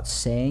shy about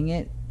saying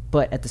it,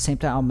 but at the same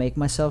time I'll make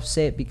myself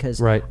say it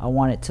because Right. I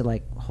want it to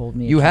like hold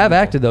me. You have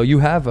accountable. acted though. You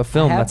have a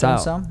film I have that's done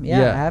out. some.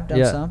 Yeah, I have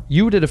done some.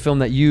 You did a film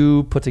that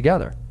you put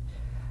together.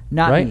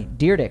 Not right? me,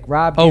 Deerdick,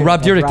 Rob. Oh, Dyrdek, Rob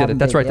like Dyrdek did Robin it.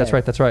 That's did, right. That's yeah.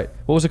 right. That's right.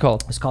 What was it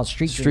called? It's called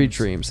Street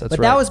Dreams. That's but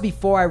right. that was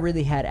before I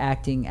really had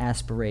acting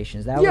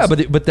aspirations. That yeah,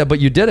 was, but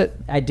you did it.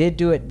 I did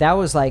do it. That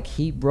was like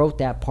he wrote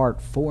that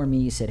part for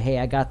me. He said, "Hey,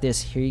 I got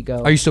this. Here you go."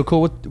 Are you still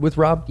cool with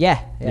Rob?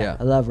 Yeah. Yeah.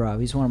 I love Rob.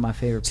 He's one of my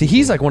favorite. See, people.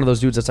 he's like one of those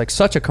dudes that's like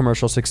such a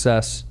commercial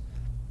success.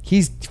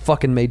 He's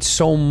fucking made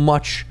so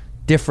much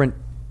different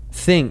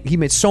thing. He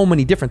made so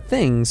many different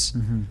things,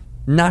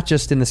 not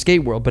just in the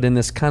skate world, but in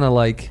this kind of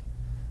like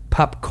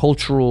pop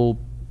cultural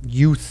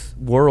youth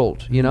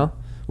world, you know,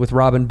 with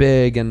Robin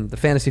Big and the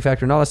Fantasy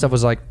Factory and all that stuff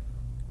was like,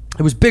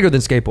 it was bigger than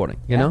skateboarding,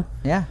 you know?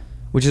 Yeah.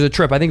 Which is a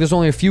trip. I think there's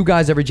only a few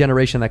guys every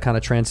generation that kind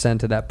of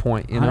transcend to that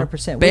point, you know?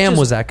 100%. Bam Which is-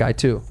 was that guy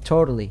too.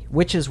 Totally.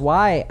 Which is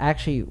why,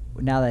 actually,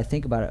 now that I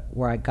think about it,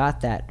 where I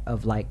got that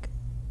of like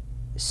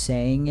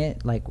saying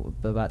it, like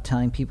about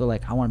telling people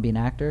like I want to be an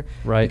actor.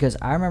 Right. Because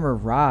I remember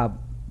Rob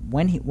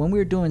when we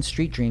were doing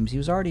Street Dreams, he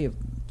was already a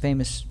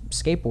famous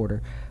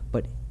skateboarder,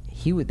 but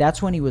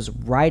that's when he was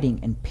writing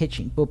and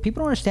pitching. But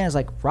people don't understand is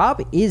like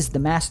Rob is the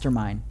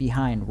mastermind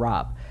behind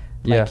Rob.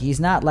 Like Yeah. he's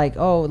not like,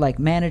 oh, like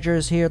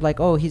managers here, like,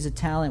 oh, he's a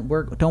talent.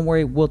 Don't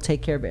worry, we'll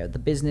take care of it. The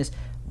business.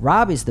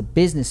 Rob is the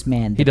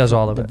businessman. He does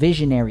all of the it.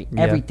 visionary,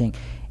 Yeah. everything.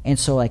 And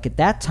so like at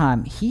that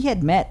time, he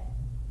had met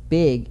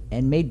Big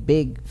and made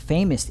Big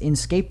famous in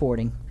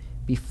skateboarding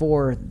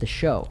before the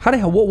show.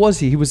 What was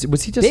he? Was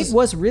he just Big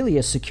was really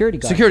a security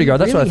guard. Security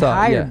guard, that's what I thought.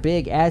 He hired Yeah.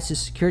 Big as his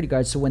security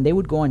guard. So when they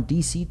would go on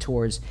DC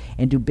tours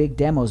and do big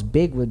demos,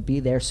 Big would be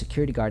their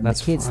security guard, and That's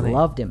the kids funny.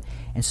 loved him.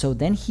 And so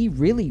then he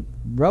really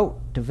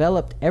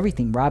developed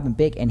everything, Rob and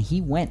Big, and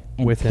he went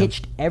and With him.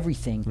 pitched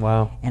everything.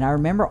 Wow. And I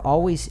remember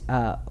always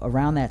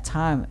around that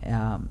time,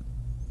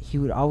 he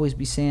would always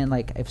be saying,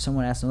 like, if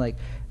someone asked him, like,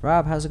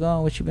 Rob, how's it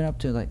going? What you been up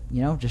to? Like,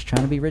 just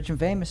trying to be rich and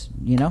famous.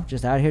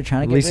 Just out here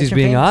trying to get least rich he's and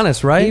being famous.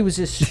 honest, right? He was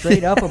just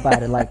straight up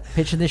about it, like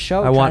pitching this show.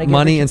 I trying to want get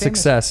money rich and famous.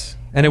 success.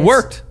 And it it's-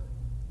 worked.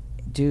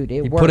 Dude, it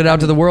He worked. put it out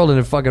to the I mean, world and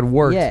it fucking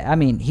worked. Yeah, I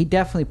mean, he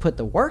definitely put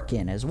the work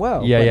in as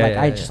well. Yeah, but yeah, like,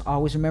 yeah, I yeah. just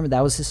always remember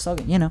that was his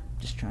slogan,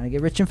 just trying to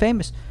get rich and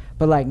famous.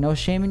 But like, no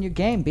shame in your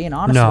game, being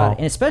honest No. about it.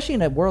 And especially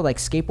in a world like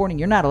skateboarding,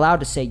 you're not allowed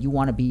to say you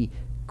want to be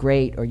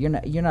great, or you're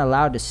not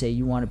allowed to say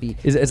you want to be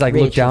It's like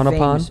rich looked down or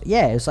famous. upon?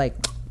 Yeah, it's like,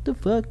 what the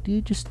fuck,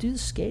 dude? Just do the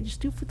skate,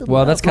 just do it for the Well,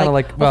 love. that's kinda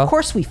like, well- of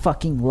course we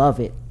fucking love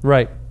it.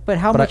 Right. But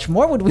how But much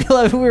more would we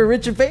love if we were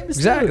rich and famous?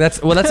 Exactly. too? That's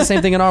the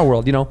same thing in our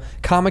world.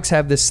 Comics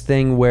have this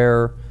thing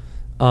where,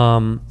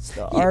 It's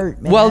the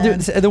art, man. well, dude,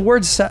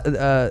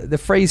 the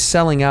phrase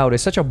 "selling out"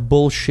 is such a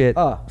bullshit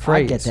Oh,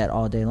 phrase. I get that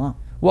all day long.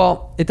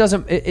 Well, it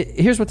doesn't.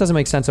 Here's what doesn't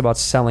make sense about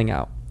selling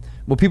out.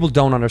 What people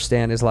don't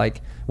understand is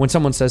like when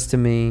someone says to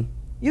me,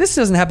 "This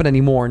doesn't happen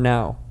anymore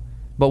now."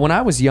 But when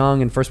I was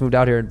young and first moved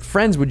out here,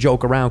 friends would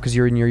joke around because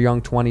you're in your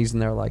young 20s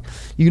and they're like,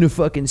 "You gonna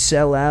fucking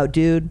sell out,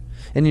 dude?"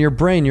 And in your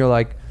brain, you're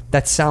like,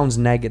 "That sounds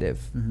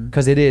negative,"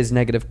 because it is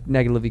negatively.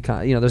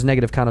 There's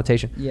negative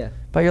connotation. Yeah.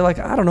 But you're like,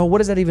 I don't know. What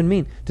does that even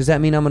mean? Does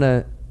that mean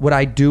would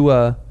I do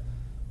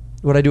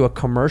a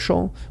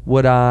commercial?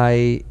 Would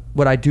I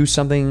do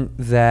something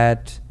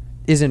that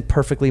isn't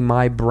perfectly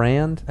my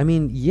brand? I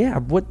mean, yeah.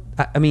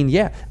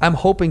 Yeah. I'm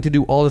hoping to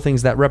do all the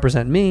things that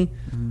represent me,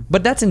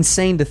 but that's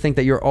insane to think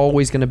that you're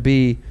always going to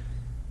be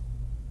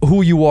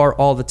who you are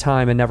all the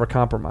time and never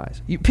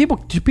compromise. People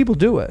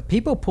do it.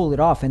 People pull it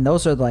off, and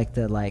those are like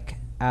the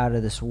out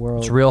of this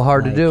world. It's real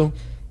hard to like, do.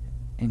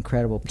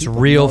 Incredible It's people.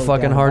 real no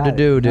fucking doubt hard to about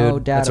do, it. dude. No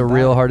doubt That's a about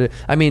real it. hard to.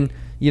 I mean,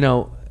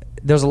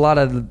 there's a lot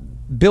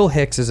of Bill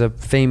Hicks is a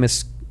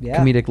famous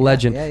comedic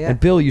legend, yeah. and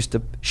Bill used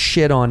to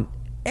shit on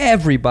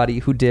everybody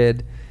who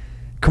did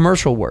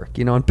commercial work,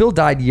 and Bill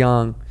died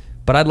young,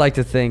 but I'd like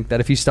to think that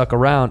if he stuck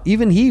around,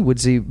 even he would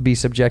be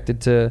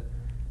subjected to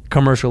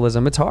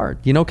commercialism. It's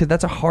hard, because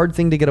that's a hard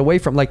thing to get away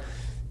from. Like,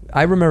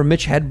 I remember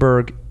Mitch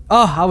Hedberg.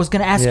 Oh, I was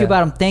going to ask Yeah. you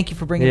about him. Thank you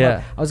for bringing him Yeah.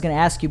 up. I was going to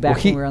ask you back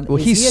Well, when we were on. well,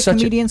 Is he's he a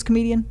such a-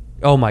 comedian?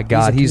 Oh my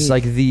God, he's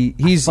like comedian.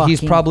 he's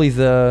fucking probably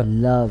the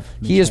love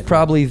he Mitch is Hedberg.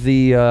 probably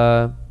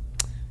the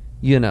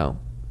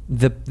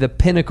the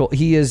pinnacle.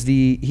 He is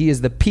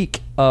the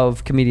peak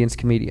of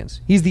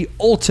comedians. He's the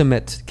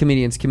ultimate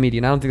comedian.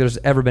 I don't think there's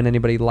ever been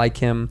anybody like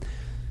him.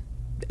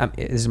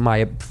 Is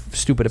my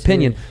stupid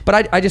opinion,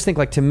 but I just think,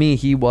 like, to me,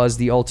 he was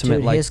the ultimate.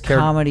 Dude, like, his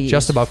comedy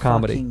just is about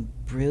comedy. fucking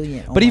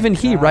brilliant. Oh But my even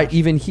he, gosh. right?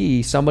 Even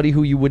he, somebody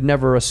who you would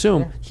never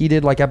assume, he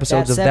did like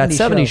episodes That of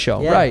That 70s 70s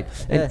Show, Yeah. right?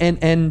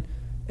 Yeah.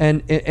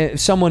 And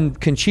someone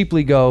can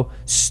cheaply go,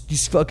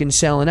 he's fucking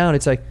selling out.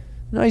 It's like,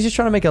 no, he's just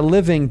trying to make a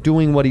living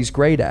doing what he's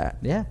great at.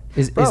 Yeah.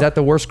 Is Bro. that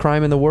the worst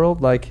crime in the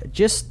world? Like,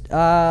 Just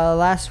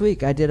last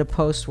week, I did a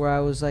post where I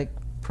was like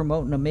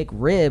promoting a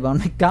McRib on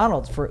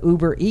McDonald's for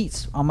Uber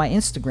Eats on my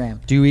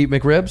Instagram. do you eat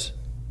McRibs?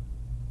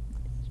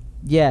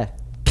 Yeah.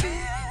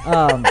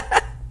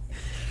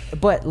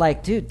 But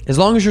like, dude, As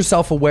long as you're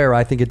self-aware,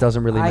 I think it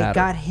doesn't really matter. I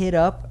got hit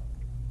up,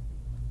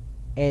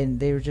 and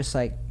they were just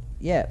like,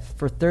 "Yeah,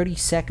 for 30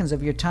 seconds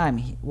of your time,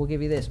 we'll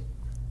give you this."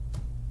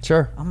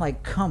 Sure. I'm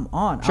like, "Come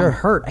on, Sure. I'm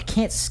hurt. I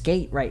can't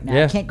skate right now.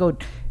 Yeah. I can't go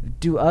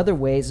do other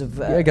ways of."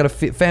 Yeah, I got a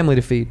family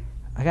to feed.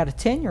 I got a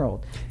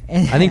 10-year-old,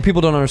 and I think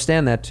people don't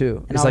understand that too.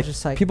 And It's I was like,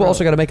 just like, people bro.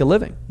 also got to make a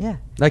living. yeah.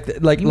 Like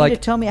You mean to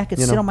tell me I could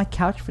you sit know. on my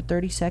couch for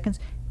 30 seconds,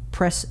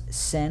 press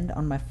send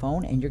on my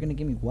phone, and you're gonna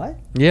give me what,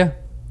 Yeah.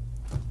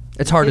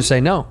 It's hard to say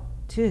no.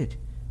 dude?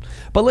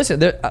 But listen,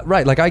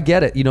 right, like, I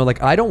get it.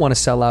 Like, I don't want to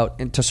sell out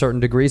to certain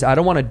degrees. I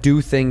don't want to do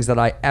things that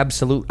I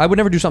would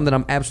never do something that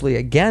I'm absolutely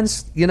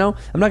against, I'm not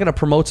going to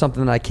promote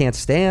something that I can't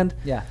stand.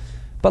 Yeah.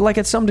 But like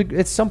at some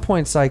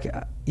point, it's like,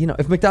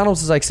 if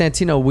McDonald's is like,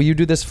 Santino, will you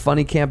do this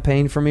funny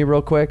campaign for me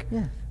real quick?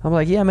 Yeah. I'm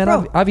like, yeah, man,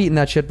 Bro. I've eaten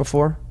that shit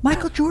before.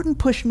 Michael Jordan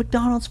pushed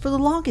McDonald's for the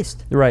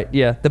longest. Right,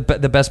 yeah,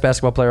 the best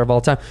basketball player of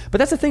all time. But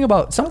that's the thing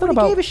about Nobody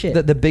gave a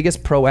shit. the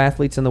biggest pro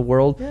athletes in the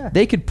world. Yeah.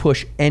 They could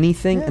push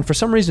anything, Yeah. and for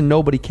some reason,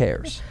 nobody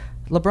cares.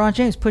 LeBron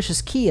James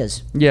pushes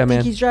Kias. Yeah, Think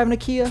man. he's driving a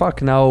Kia?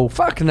 Fuck no,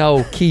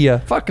 Kia,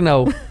 fuck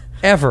no,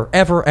 ever.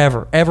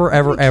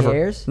 Nobody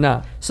cares.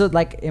 Nah. So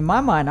like in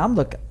my mind, I'm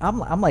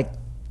like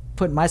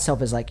putting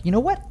myself as like, you know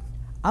what?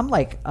 I'm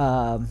like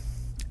I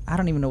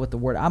don't even know what the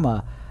word. I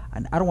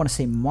don't want to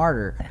say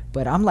martyr,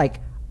 but I'm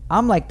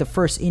like the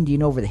first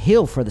Indian over the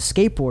hill for the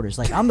skateboarders.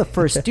 Like, I'm the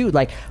first dude.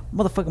 Like,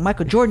 motherfucking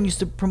Michael Jordan used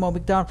to promote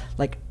McDonald's.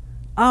 Like,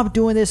 I'm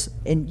doing this,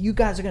 and you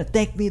guys are gonna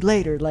thank me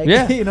later. Like,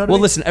 Yeah. you know what I Well,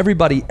 mean? listen,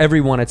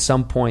 everyone at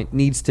some point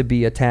needs to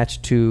be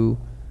attached to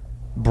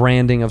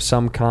branding of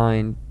some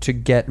kind to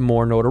get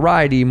more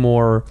notoriety,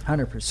 more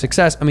 100%.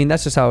 success. I mean,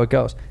 that's just how it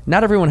goes.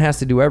 Not everyone has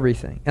to do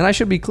everything. And I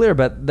should be clear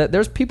about that.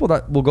 There's people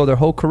that will go their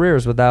whole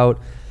careers without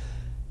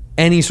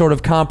any sort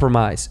of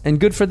compromise, and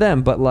good for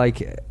them. But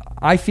like,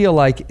 I feel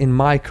like in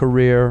my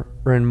career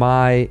or in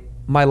my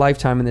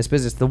lifetime in this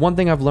business, the one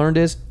thing I've learned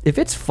is if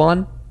it's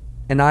fun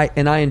and I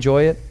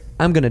enjoy it,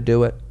 I'm going to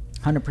do it.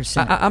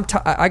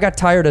 100%. I got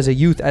tired as a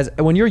youth.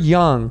 When you're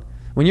young,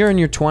 when you're in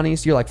your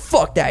 20s, you're like,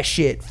 fuck that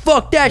shit.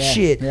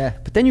 Yeah.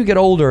 But then you get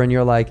older and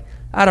you're like,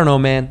 I don't know,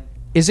 man.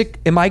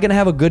 Am I going to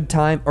have a good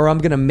time, or I'm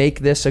going to make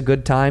this a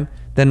good time?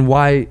 Then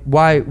why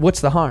what's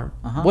the harm?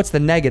 What's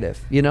the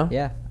negative, you know?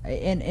 Yeah.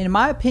 And in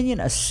my opinion,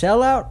 a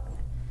sellout,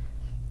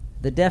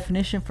 the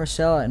definition for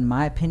sellout, in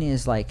my opinion,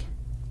 is like,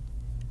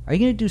 are you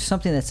going to do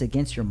something that's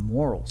against your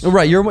morals?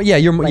 Right.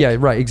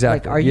 Right.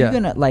 Exactly. Like, are you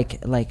going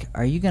to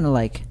are you going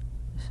to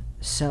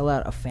sell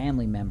out a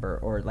family member,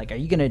 or like, are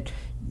you going to,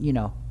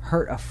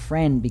 hurt a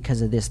friend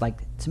because of this? Like,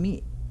 to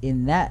me,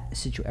 in that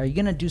situation, are you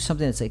going to do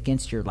something that's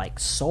against your like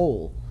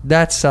soul?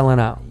 That's selling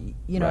out.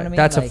 You know what I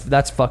mean?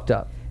 That's fucked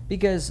up.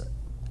 Because,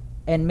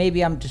 and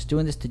maybe I'm just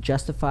doing this to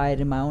justify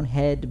it in my own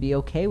head to be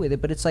okay with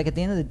it, but it's like, at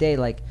the end of the day,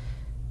 like,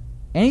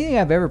 anything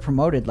I've ever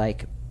promoted,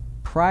 like,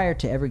 prior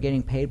to ever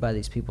getting paid by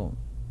these people,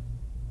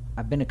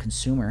 I've been a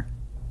consumer.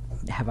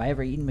 Have I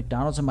ever eaten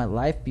McDonald's in my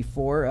life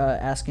before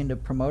asking to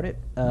promote it?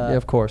 Yeah,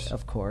 of course.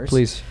 Of course.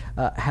 Please.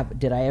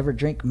 Did I ever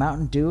drink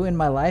Mountain Dew in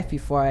my life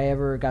before I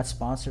ever got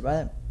sponsored by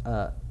them?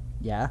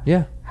 Yeah.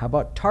 Yeah. How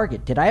about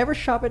Target? Did I ever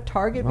shop at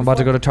Target? I'm about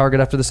to go to Target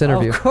after this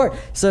interview. Of course.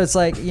 So it's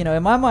like,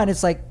 in my mind,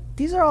 it's like,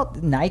 these are all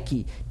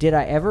Nike. Did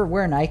I ever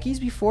wear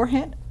Nikes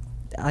beforehand?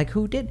 Like,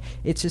 who did?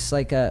 It's just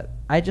like,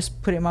 I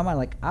just put it in my mind,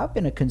 like, I've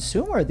been a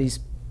consumer of these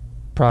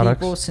products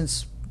people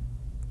since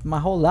my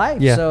whole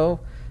life. Yeah. So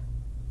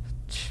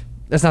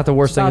that's not the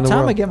worst thing in the it's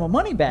about world. time I get my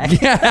money back.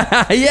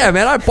 Yeah,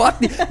 man. I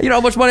bought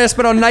how much money I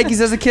spent on Nikes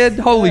as a kid?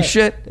 Holy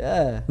shit.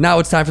 Yeah. Now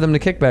it's time for them to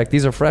kick back.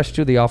 These are fresh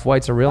too. The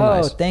off-whites are real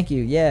nice. Oh, thank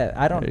you. Yeah.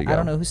 I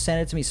don't know who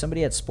sent it to me.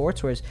 Somebody at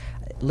Sportswear.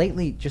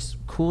 Lately, just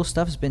cool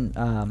stuff has been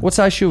what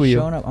size shoe are you?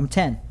 Showing up. I'm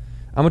 10.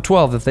 I'm a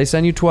 12. If they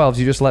send you 12s,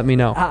 you just let me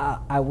know.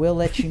 I will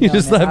let you know. You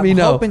just let me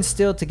know. I'm hoping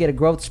still to get a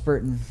growth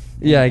spurt and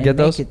get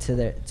those. Make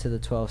it to the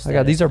 12. I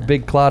got these are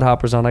big clod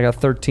hoppers on. I got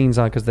 13s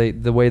on because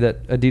the way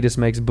that Adidas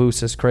makes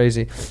boosts is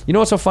crazy. You know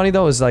what's so funny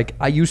though is like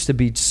I used to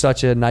be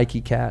such a Nike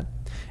cat,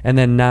 and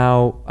then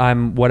now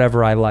I'm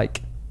whatever I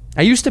like.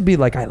 I used to be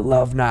like I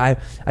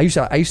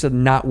used to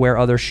not wear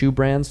other shoe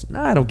brands.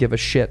 Nah, I don't give a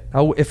shit.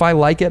 If I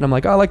like it, I'm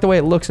like, oh, I like the way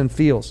it looks and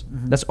feels.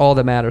 Mm-hmm. That's all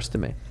that matters to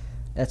me.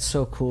 That's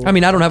so cool. I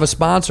mean, I don't have a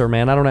sponsor,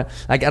 man. I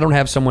don't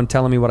have someone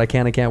telling me what I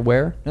can and can't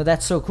wear. No,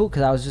 that's so cool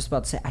because I was just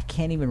about to say I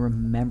can't even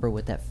remember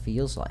what that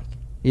feels like.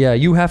 Yeah,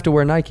 you have to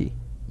wear Nike.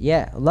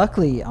 Yeah,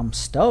 luckily I'm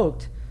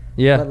stoked.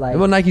 Yeah, but like,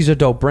 well, Nike's a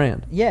dope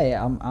brand.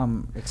 Yeah,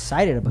 I'm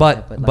excited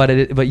about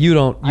that. But you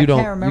don't. I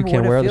can't remember you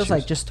can't what wear it feels other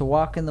like shoes. just to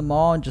walk in the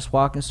mall and just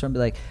walk in the store and be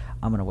like,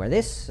 I'm gonna wear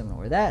this, I'm gonna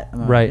wear that, I'm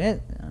gonna Right. wear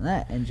it and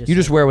that, and just You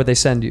just wear what they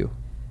send you.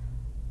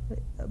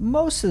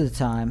 most of the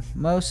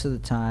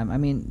time. I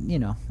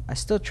mean, I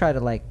still try to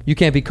like. You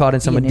can't be caught in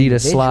some be an Adidas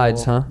individual.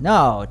 slides, huh?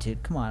 No,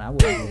 dude, come on, I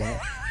wouldn't do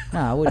that. No,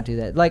 I wouldn't do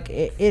that. Like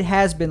it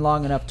has been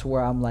long enough to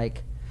where I'm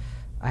like,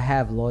 I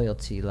have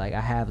loyalty. Like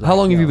I have. Like, How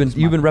long have you been? it's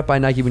You've my- been rep by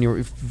Nike when you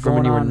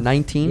were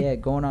 19. Yeah,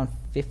 going on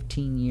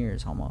 15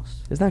 years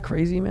almost. Isn't that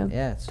crazy, man?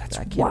 Yeah, That's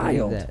I can't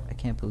wild. believe that. I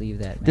can't believe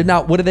that,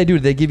 man. What did they do?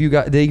 Did they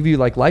give you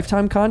like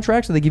lifetime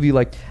contracts, or they give you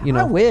like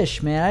I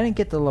wish, man. I didn't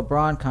get the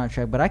LeBron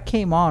contract, but I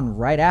came on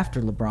right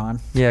after LeBron.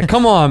 Yeah,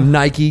 come on,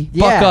 Nike, buck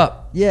Yeah,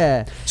 up.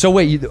 Yeah. So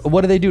wait,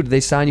 what do they do? Did they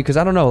sign you? Because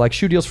I don't know, like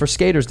shoe deals for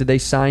skaters. Did they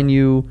sign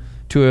you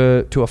to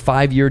a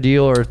 5-year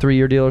deal or a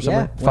 3-year deal or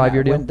something? Yeah,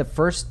 5-year deal. When the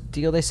first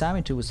deal they signed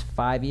me to was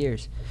 5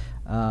 years.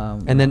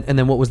 And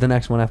then what was the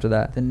next one after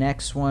that? The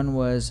next one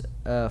was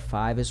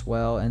 5 as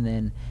well, and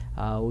then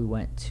we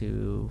went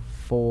to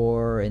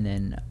 4, and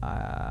then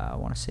I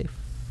want to say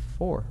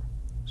 4.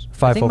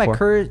 5, I think 4, my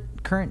 4.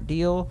 current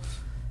deal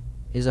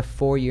is a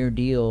 4-year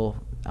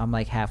deal. I'm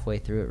like halfway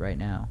through it right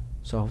now,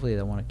 so hopefully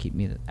they want to keep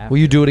me. After. Will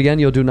you do it again?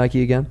 You'll do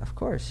Nike again? Of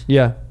course.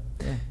 Yeah.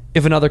 Yeah.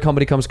 If another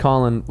company comes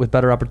calling with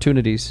better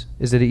opportunities,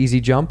 is it an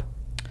easy jump?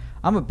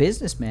 I'm a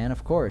businessman,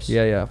 of course.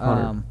 Yeah,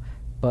 100.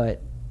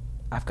 But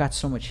I've got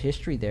so much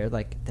history there.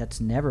 Like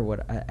that's never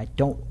what I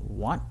don't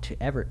want to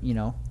ever.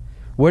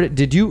 Where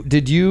did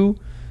you?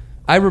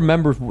 I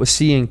remember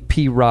seeing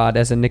P Rod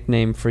as a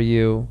nickname for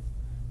you,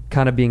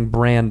 kind of being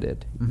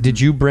branded. Mm-hmm. Did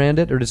you brand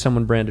it, or did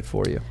someone brand it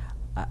for you?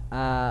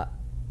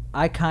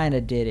 I kind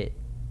of did it.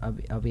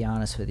 I'll be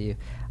honest with you.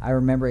 I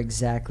remember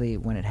exactly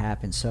when it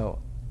happened. So,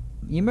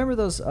 you remember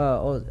those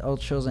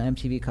old shows on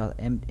MTV called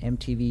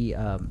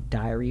MTV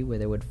Diary, where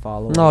they would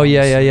follow? Oh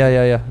yeah.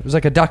 It was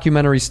like a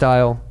documentary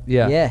style.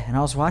 Yeah. Yeah, and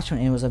I was watching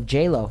it, and it was of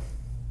J-Lo.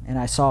 And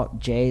I saw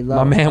J-Lo.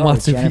 My man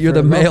wants to. You're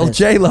the Jennifer male Lopez.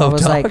 J-Lo. I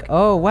was dog. like,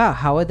 oh wow,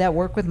 how would that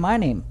work with my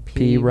name,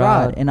 P.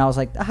 Rod. And I was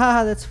like,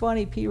 that's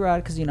funny, P.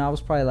 Rod, because I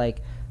was probably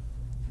like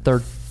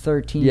third,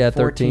 13, Yeah,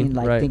 14, 13,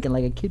 like right. thinking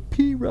like a kid,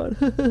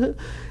 P-Rod.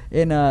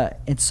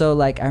 And so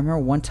like I remember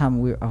one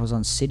time I was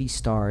on City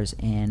Stars,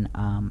 and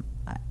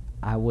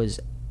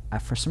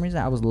for some reason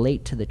I was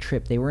late to the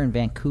trip. They were in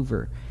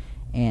Vancouver,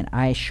 and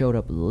I showed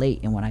up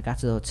late. And when I got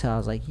to the hotel, I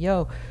was like,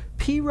 "Yo,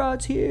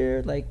 P-Rod's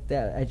here!" Like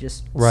that. I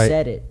just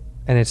said it,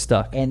 and it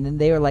stuck. and then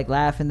they were like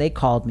laughing. They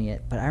called me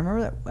it. But I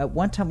remember that at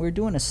one time we were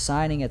doing a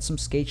signing at some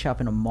skate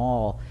shop in a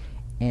mall,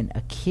 and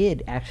a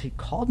kid actually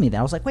called me that.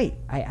 I was like, wait,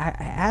 I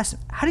asked him,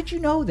 how did you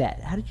know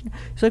that? How did you know?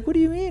 He's like, what do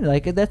you mean?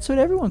 Like, that's what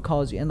everyone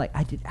calls you. And like,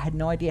 I had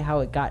no idea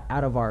how it got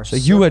out of our So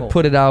circle. you had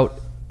put it out,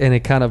 and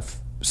it kind of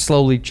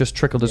slowly just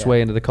trickled its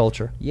way into the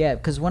culture. Yeah,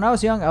 because when I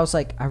was young, I was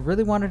like, I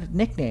really wanted a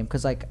nickname,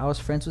 because like I was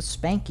friends with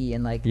Spanky,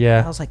 and like,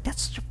 Yeah. I was like,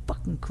 that's such a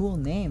fucking cool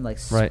name, like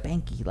Right.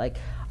 Spanky. Like,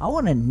 I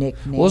want a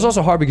nickname. Well, it's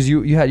also hard because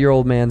you had your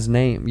old man's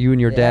name. You and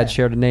your Yeah. dad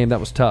shared a name.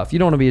 That was tough. You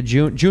don't want to be a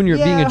junior.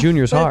 Being a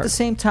junior is but hard. At the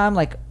same time,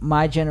 like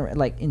my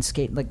like in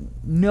skate, like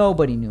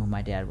nobody knew who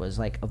my dad was,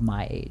 like of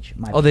my age.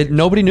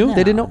 Nobody knew? No.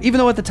 They didn't know? Even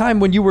though at the time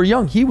when you were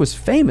young, he was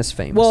famous.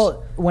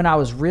 Well, when I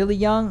was really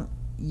young,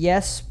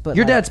 yes, but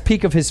your like, dad's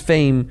peak of his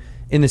fame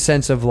in the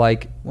sense of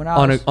like When I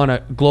on was-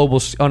 a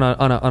global on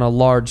a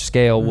large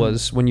scale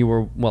was when you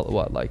were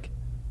like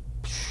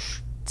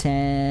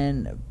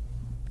 10,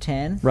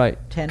 right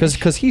 10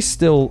 because he's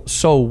still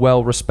so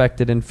well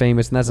respected and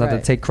famous, and that's not to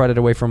Right. take credit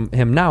away from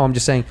him now. I'm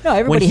just saying No,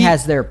 everybody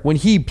has their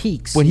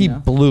peaks, when he you know?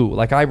 blew.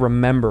 Like I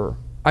remember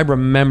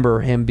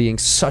him being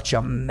such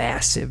a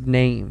massive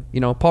name. You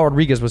know, Paul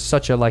Rodriguez was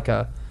such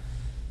a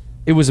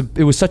it was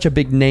such a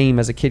big name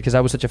as a kid because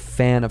I was such a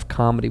fan of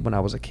comedy when I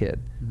was a kid.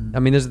 Mm-hmm. I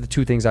mean, those are the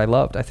two things I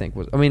loved. I think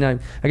I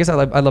guess I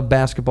love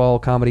basketball,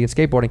 comedy, and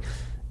skateboarding,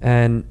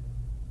 and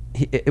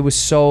he was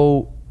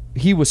so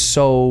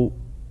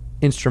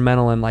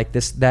instrumental in like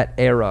that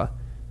era.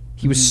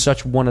 He was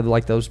such one of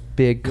like those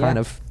big kind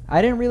of.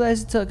 I didn't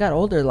realize until I got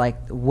older,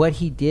 like what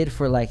he did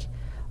for like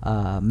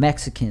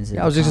Mexicans. In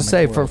I was just gonna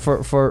say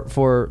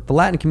for the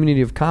Latin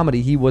community of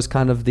comedy, he was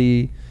kind of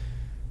he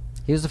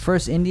was the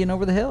first Indian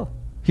over the hill.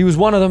 He was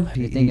one of them.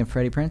 You thinking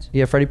Freddie Prinze?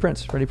 Yeah, Freddie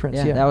Prinze.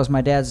 Yeah, that was my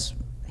dad's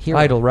hero.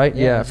 Idol, right?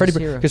 Yeah, Yeah, he's Freddie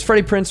his hero. because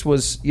Freddie Prinze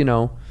was,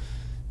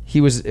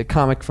 he was a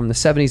comic from the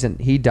 70s and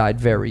he died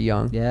very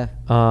young. Yeah.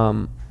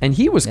 And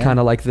he was kind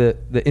of like the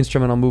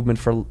instrumental movement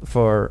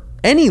for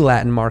any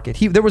Latin market.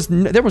 There was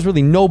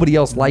really nobody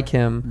else like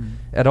him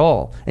at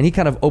all, and he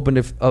kind of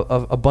opened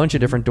a bunch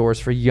of different doors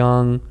for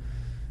young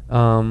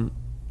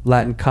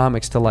Latin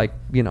comics to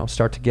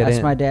start to get in.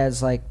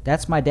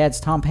 That's my dad's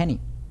Tom Penny.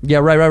 Yeah,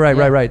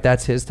 right.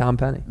 That's his Tom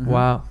Penny. Mm-hmm.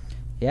 Wow.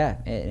 Yeah,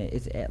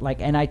 it's like,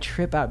 and I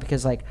trip out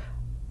because like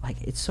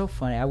it's so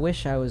funny. I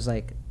wish I was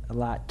like a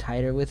lot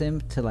tighter with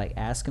him to like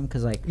ask him,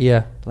 because like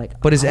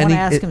but is I any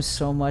ask him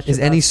so much. Is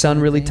about any son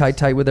certain really things.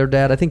 tight with their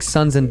dad? I think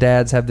sons and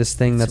dads have this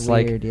thing that's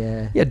weird,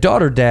 like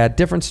daughter dad,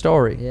 different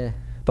story. Yeah.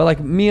 But like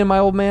me and my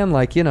old man,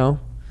 like you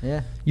know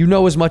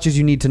as much as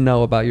you need to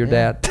know about your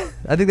dad.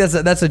 I think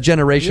that's a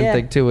generation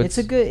thing too.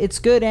 It's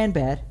good and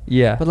bad.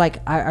 Yeah. But like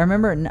I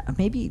remember,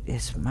 maybe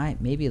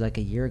maybe like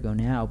a year ago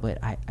now,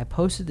 but I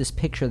posted this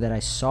picture that I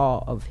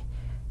saw of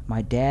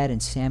my dad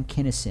and Sam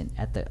Kinison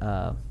at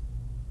the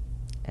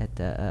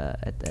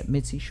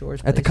Mid-Sea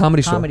Shores at the place.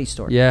 comedy store.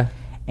 store. Yeah.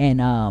 And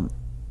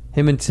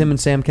him and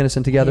Sam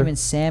Kinison together. Him and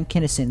Sam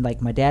Kinison,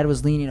 like my dad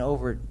was leaning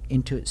over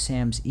into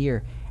Sam's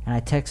ear, and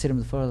I texted him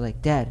the photo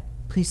like, "Dad,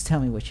 please tell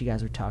me what you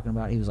guys were talking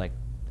about." He was like,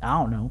 "I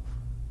don't know."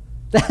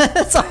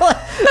 That's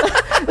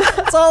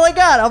all I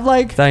got. I'm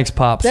like, thanks,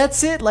 Pops.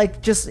 That's it.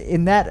 Like, just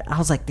in that, I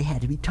was like, they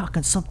had to be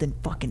talking something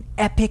fucking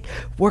epic,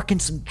 working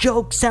some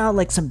jokes out,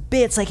 like some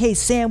bits. Like, hey,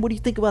 Sam, what do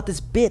you think about this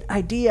bit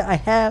idea I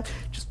have?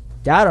 Just,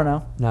 I don't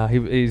know. No,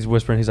 he's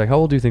whispering. He's like, how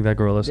old do you think that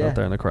girl is out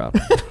there in the crowd?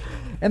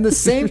 And the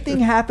same thing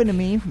happened to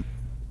me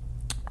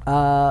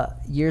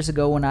years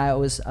ago when I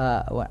was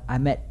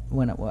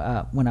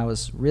when I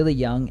was really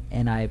young,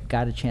 and I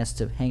got a chance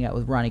to hang out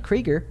with Ronnie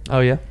Krieger.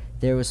 Oh yeah.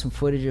 There was some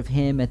footage of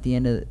him at the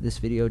end of this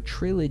video,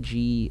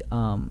 Trilogy.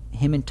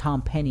 Him and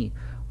Tom Penny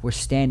were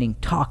standing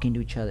talking to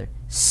each other.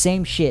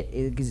 Same shit.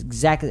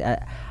 Exactly.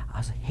 I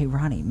was like, hey,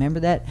 Ronnie, remember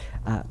that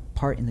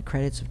part in the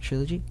credits of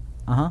Trilogy?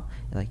 Uh-huh.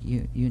 Like,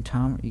 you and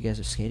Tom, you guys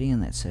are skating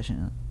in that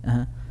session?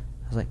 Uh-huh.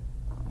 I was like,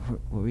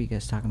 what were you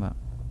guys talking about?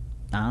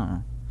 I don't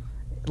know.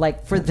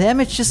 Like, for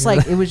them, it's just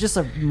like, it was just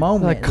a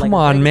moment. Like, come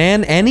on,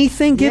 man.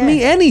 Anything? Give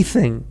me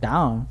anything.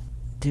 Down.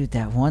 Dude,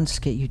 that one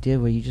skit you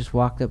did where you just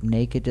walked up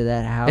naked to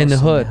that house in the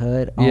hood.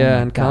 Oh yeah,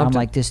 my in God. Compton. I'm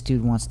like, this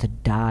dude wants to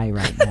die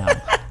right now.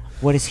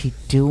 What is he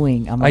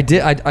doing? I'm like,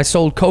 I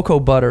sold cocoa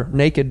butter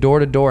naked door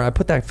to door. I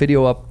put that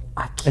video up.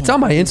 It's on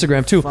my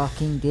Instagram too.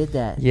 Fucking did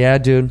that. Yeah,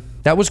 dude.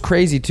 That was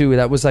crazy too.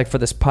 That was like for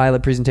this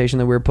pilot presentation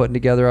that we were putting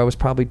together. I was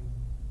probably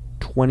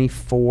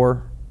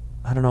 24.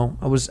 I don't know.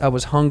 I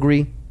was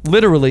hungry.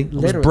 Literally. I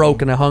was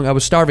broke and I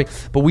was starving.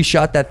 But we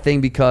shot that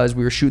thing because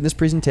we were shooting this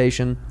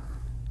presentation,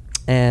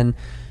 and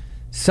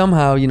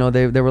somehow, you know,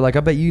 they were like,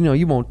 I bet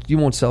you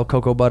won't sell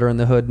cocoa butter in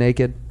the hood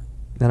naked.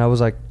 And I was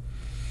like,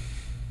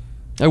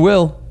 I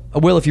will.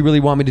 Will, if you really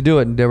want me to do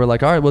it. And they were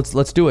like, all right,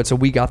 let's do it. So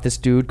we got this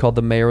dude called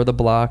the mayor of the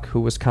block,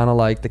 who was kind of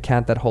like the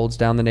cat that holds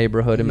down the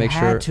neighborhood and make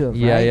sure.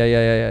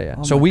 Yeah.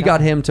 Oh so we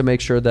got him to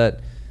make sure that,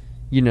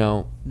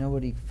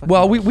 nobody.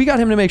 Well, we got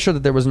him to make sure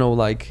that there was no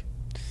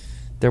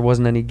there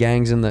wasn't any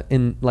gangs on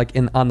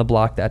the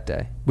block that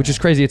day, which is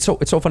crazy. It's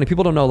so funny.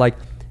 People don't know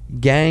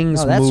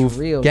gangs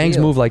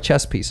move like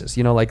chess pieces.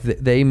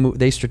 They move.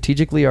 They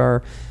strategically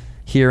are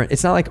here.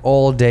 It's not like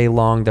all day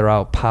long they're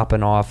out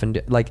popping off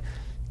and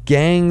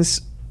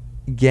gangs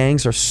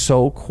are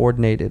so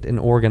coordinated and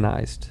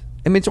organized.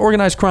 I mean, it's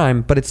organized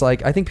crime, but it's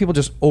I think people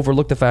just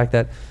overlook the fact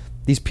that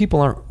these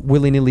people aren't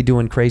willy-nilly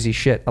doing crazy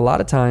shit. A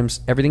lot of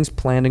times, everything's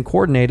planned and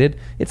coordinated.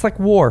 It's like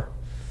war.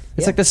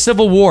 It's like the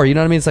Civil War. You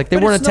know what I mean? It's like they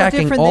weren't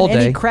attacking all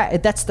day.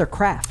 That's their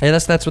craft. Yeah,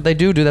 that's what they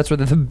do. That's what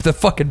they're the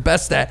fucking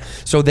best at.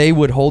 So they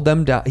would hold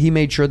them down. He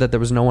made sure that there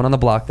was no one on the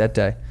block that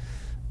day,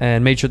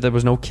 and made sure there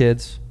was no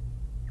kids.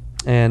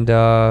 And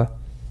yeah,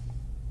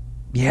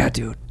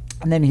 dude.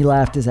 And then he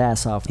laughed his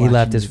ass off. He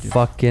laughed his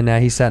fucking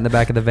he sat in the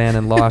back of the van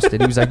and lost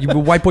it. He was like, "You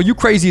white boy, you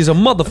crazy as a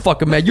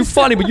motherfucker, man. You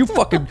funny, but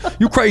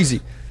you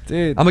crazy."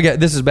 Dude. I'm gonna get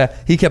this is bad.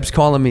 He kept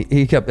calling me.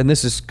 And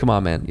this is, come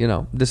on,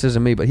 man. This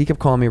isn't me, but he kept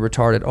calling me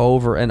retarded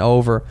over and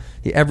over.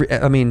 He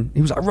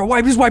was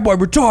like, this white boy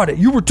retarded.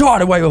 You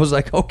retarded white boy. I was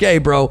like, okay,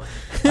 bro,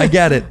 I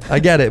get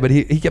it. But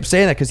he kept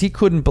saying that because he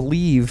couldn't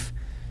believe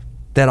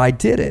that I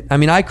did it. I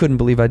mean, I couldn't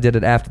believe I did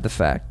it after the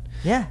fact.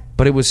 Yeah.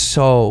 But it was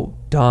so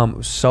dumb. It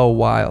was so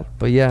wild.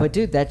 But yeah. But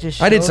dude, that just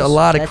shows, I did a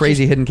lot of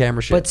crazy hidden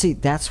camera shit. But see,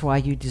 that's why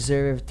you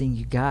deserve everything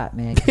you got,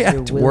 man. Yeah,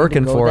 you're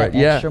working to go for that it.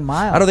 Yeah. extra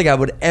mile. I don't think I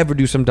would ever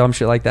do some dumb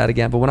shit like that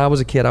again. But when I was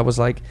a kid, I was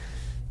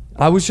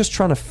just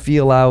trying to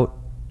feel out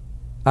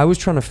my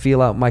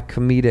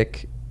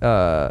comedic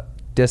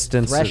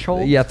distance.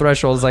 Threshold? Yeah,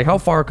 threshold. It's like, how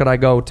far could I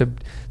go to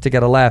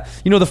get a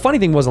laugh? The funny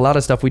thing was, a lot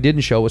of stuff we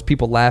didn't show was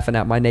people laughing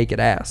at my naked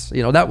ass.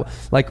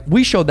 That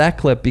we showed that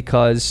clip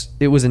because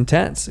it was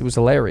intense. It was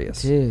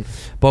hilarious. Dude.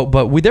 But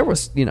there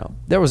was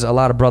a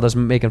lot of brothers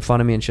making fun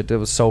of me and shit. That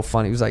was so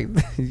funny. It was like,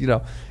 he's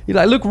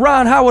like, look,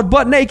 Ron Howard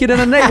butt naked in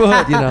a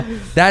neighborhood.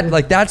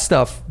 That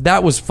stuff,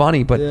 that was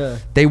funny,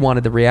 but they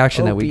wanted the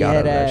reaction that we got out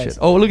of that shit.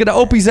 Oh, look at the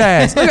Opie's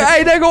ass. Look,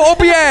 hey, there go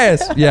Opie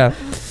ass. Yeah.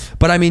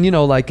 But I mean,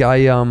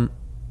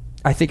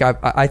 I think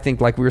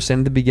like we were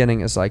saying at the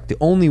beginning, is like the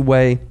only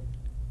way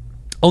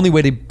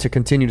to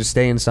continue to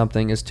stay in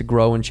something is to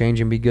grow and change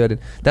and be good.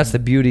 And that's the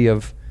beauty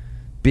of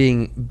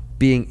being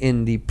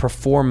in the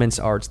performance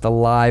arts, the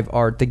live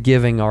art, the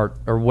giving art,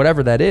 or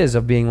whatever that is,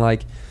 of being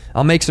like,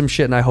 I'll make some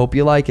shit and I hope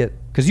you like it.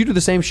 Because you do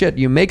the same shit.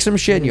 You make some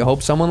shit and you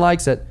hope someone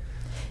likes it.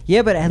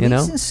 Yeah, but at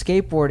least in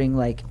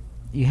skateboarding,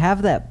 you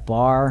have that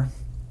bar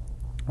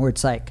where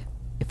it's like,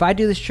 if I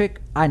do this trick,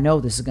 I know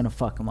this is going to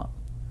fuck them up.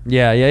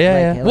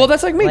 Yeah. Well,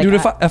 that's like me, dude.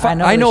 If I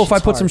know if I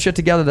put some hard. shit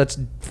together that's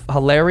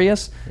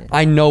hilarious,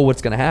 I know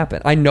what's gonna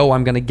happen. I know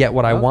I'm gonna get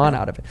what I want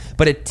out of it.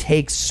 But it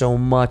takes so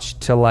much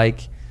to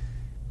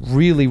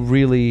really,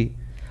 really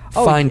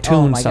fine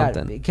tune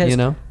something. Because,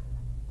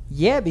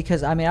 Yeah,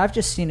 because I mean, I've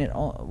just seen it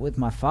with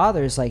my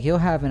father. It's like he'll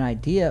have an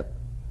idea,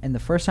 and the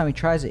first time he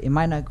tries it, it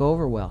might not go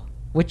over well.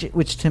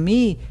 Which to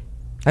me.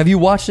 Have you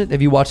watched it?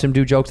 Have you watched him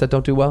do jokes that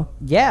don't do well?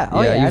 Yeah.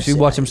 Oh yeah. You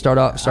watch him start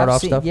off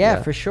stuff.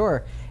 Yeah, for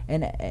sure.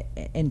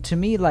 And to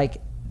me,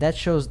 that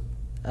shows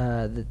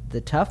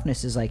the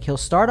toughness. Is like he'll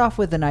start off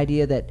with an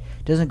idea that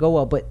doesn't go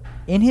well, but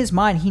in his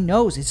mind he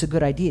knows it's a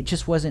good idea. It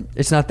just wasn't.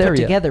 It's not there put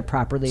yet. Together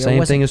properly.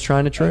 Same thing as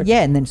trying to trick.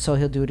 Yeah, and then so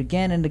he'll do it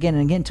again and again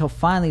and again until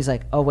finally he's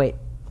like, oh wait,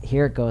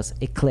 here it goes.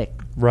 It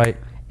clicked. Right.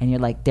 And you're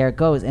like, there it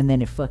goes, and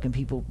then it fucking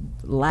people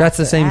laugh. That's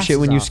the same shit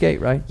when you off. skate,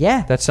 right?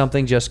 Yeah. That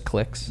something just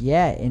clicks.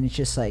 Yeah, and it's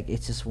just like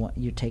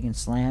you're taking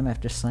slam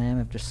after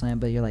slam after slam,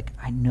 but you're like,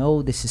 I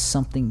know this is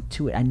something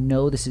to it. I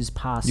know this is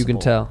possible. You can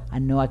tell. I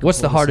know I can. What's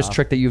the hardest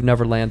trick that you've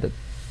never landed?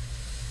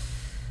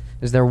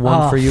 Is there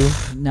one for you?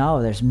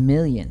 No, there's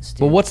millions. Dude.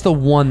 But what's the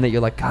one that you're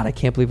like, God, I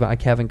can't believe I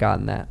haven't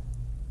gotten that,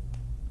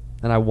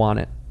 and I want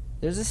it.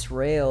 There's this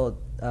rail,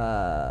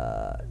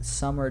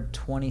 summer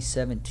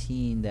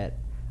 2017 that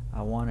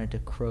I wanted to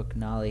crook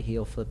nollie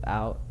heel flip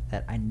out.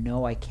 That I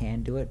know I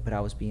can do it, but I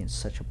was being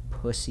such a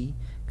pussy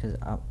because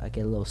I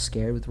get a little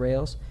scared with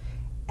rails,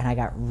 and I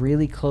got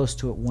really close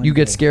to it one. You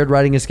get day. scared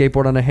riding a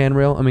skateboard on a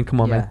handrail? I mean, come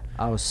on, Yeah, man.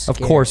 I was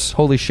scared. Of course,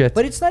 holy shit.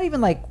 But it's not even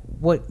like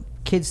what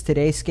kids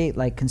today skate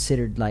like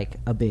considered like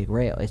a big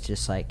rail. It's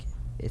just like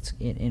it's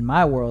in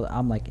my world.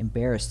 I'm like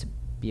embarrassed to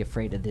be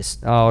afraid of this.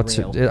 Oh,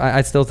 rail.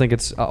 I still think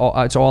it's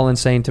all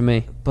insane to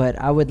me. But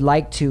I would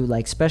like to,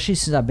 like, especially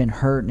since I've been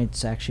hurt, and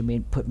it's actually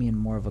put me in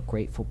more of a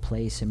grateful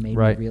place and made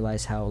me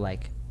realize how,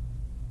 like,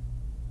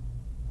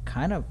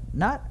 kind of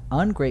not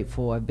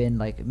ungrateful I've been.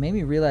 Like, it made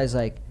me realize,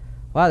 like,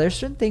 wow, there's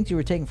certain things you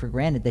were taking for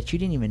granted that you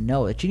didn't even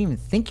know, that you didn't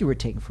even think you were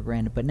taking for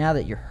granted. But now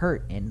that you're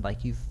hurt and,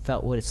 like, you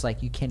felt what it's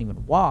like, you can't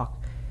even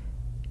walk.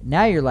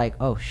 Now you're like,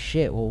 oh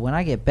shit. Well, when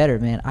I get better,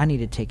 man, I need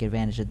to take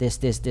advantage of this,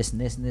 and this,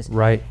 and this.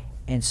 Right.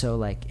 And so,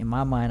 like, in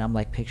my mind, I'm,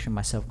 like, picturing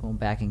myself going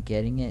back and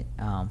getting it,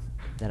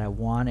 that I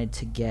wanted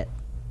to get.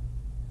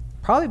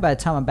 Probably by the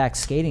time I'm back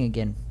skating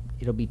again,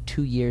 it'll be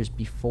 2 years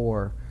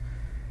before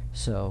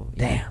So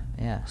Damn.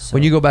 yeah. So,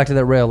 When you go back to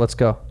that rail, let's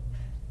go.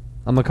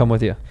 I'm gonna come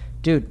with you.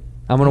 dude,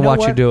 I'm gonna you know watch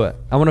you what? do it.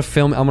 I'm gonna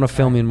film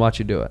you and watch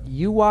you do it.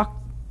 You walk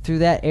through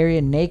that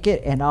area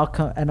naked, and I'll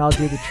come and I'll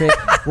do the trick.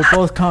 We'll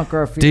both conquer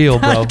our fear. Deal,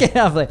 bro.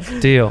 I'm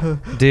like, Deal.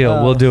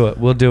 We'll do it.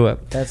 We'll do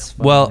it. That's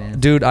funny, well, man.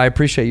 dude. I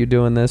appreciate you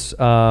doing this.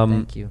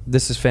 Thank you.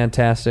 This is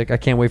fantastic. I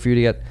can't wait for you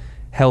to get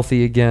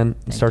healthy again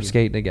and start you.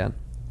 skating again.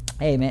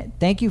 Hey, man,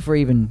 thank you for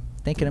even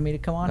thinking of me to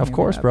come on. Of here,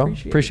 course, man. I bro.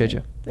 Appreciate Appreciate it, you.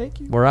 man. Thank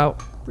you. We're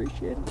out.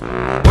 Appreciate it.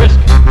 Whisk,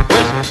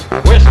 whisk,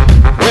 whisk,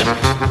 whisk.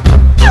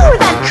 You were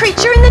that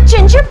creature in the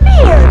ginger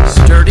beard.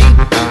 Sturdy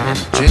and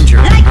ginger.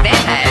 Like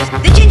vampires,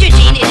 the ginger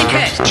gene is a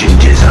curse.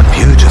 Gingers are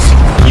beautiful.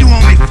 You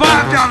owe me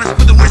 $5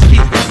 for the whiskey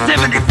and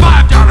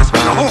 $75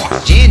 for the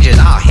horse. Gingers?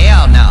 Oh,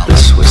 hell no.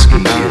 This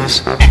whiskey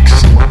is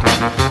excellent.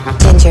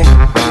 Ginger.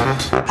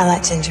 I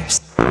like gingers.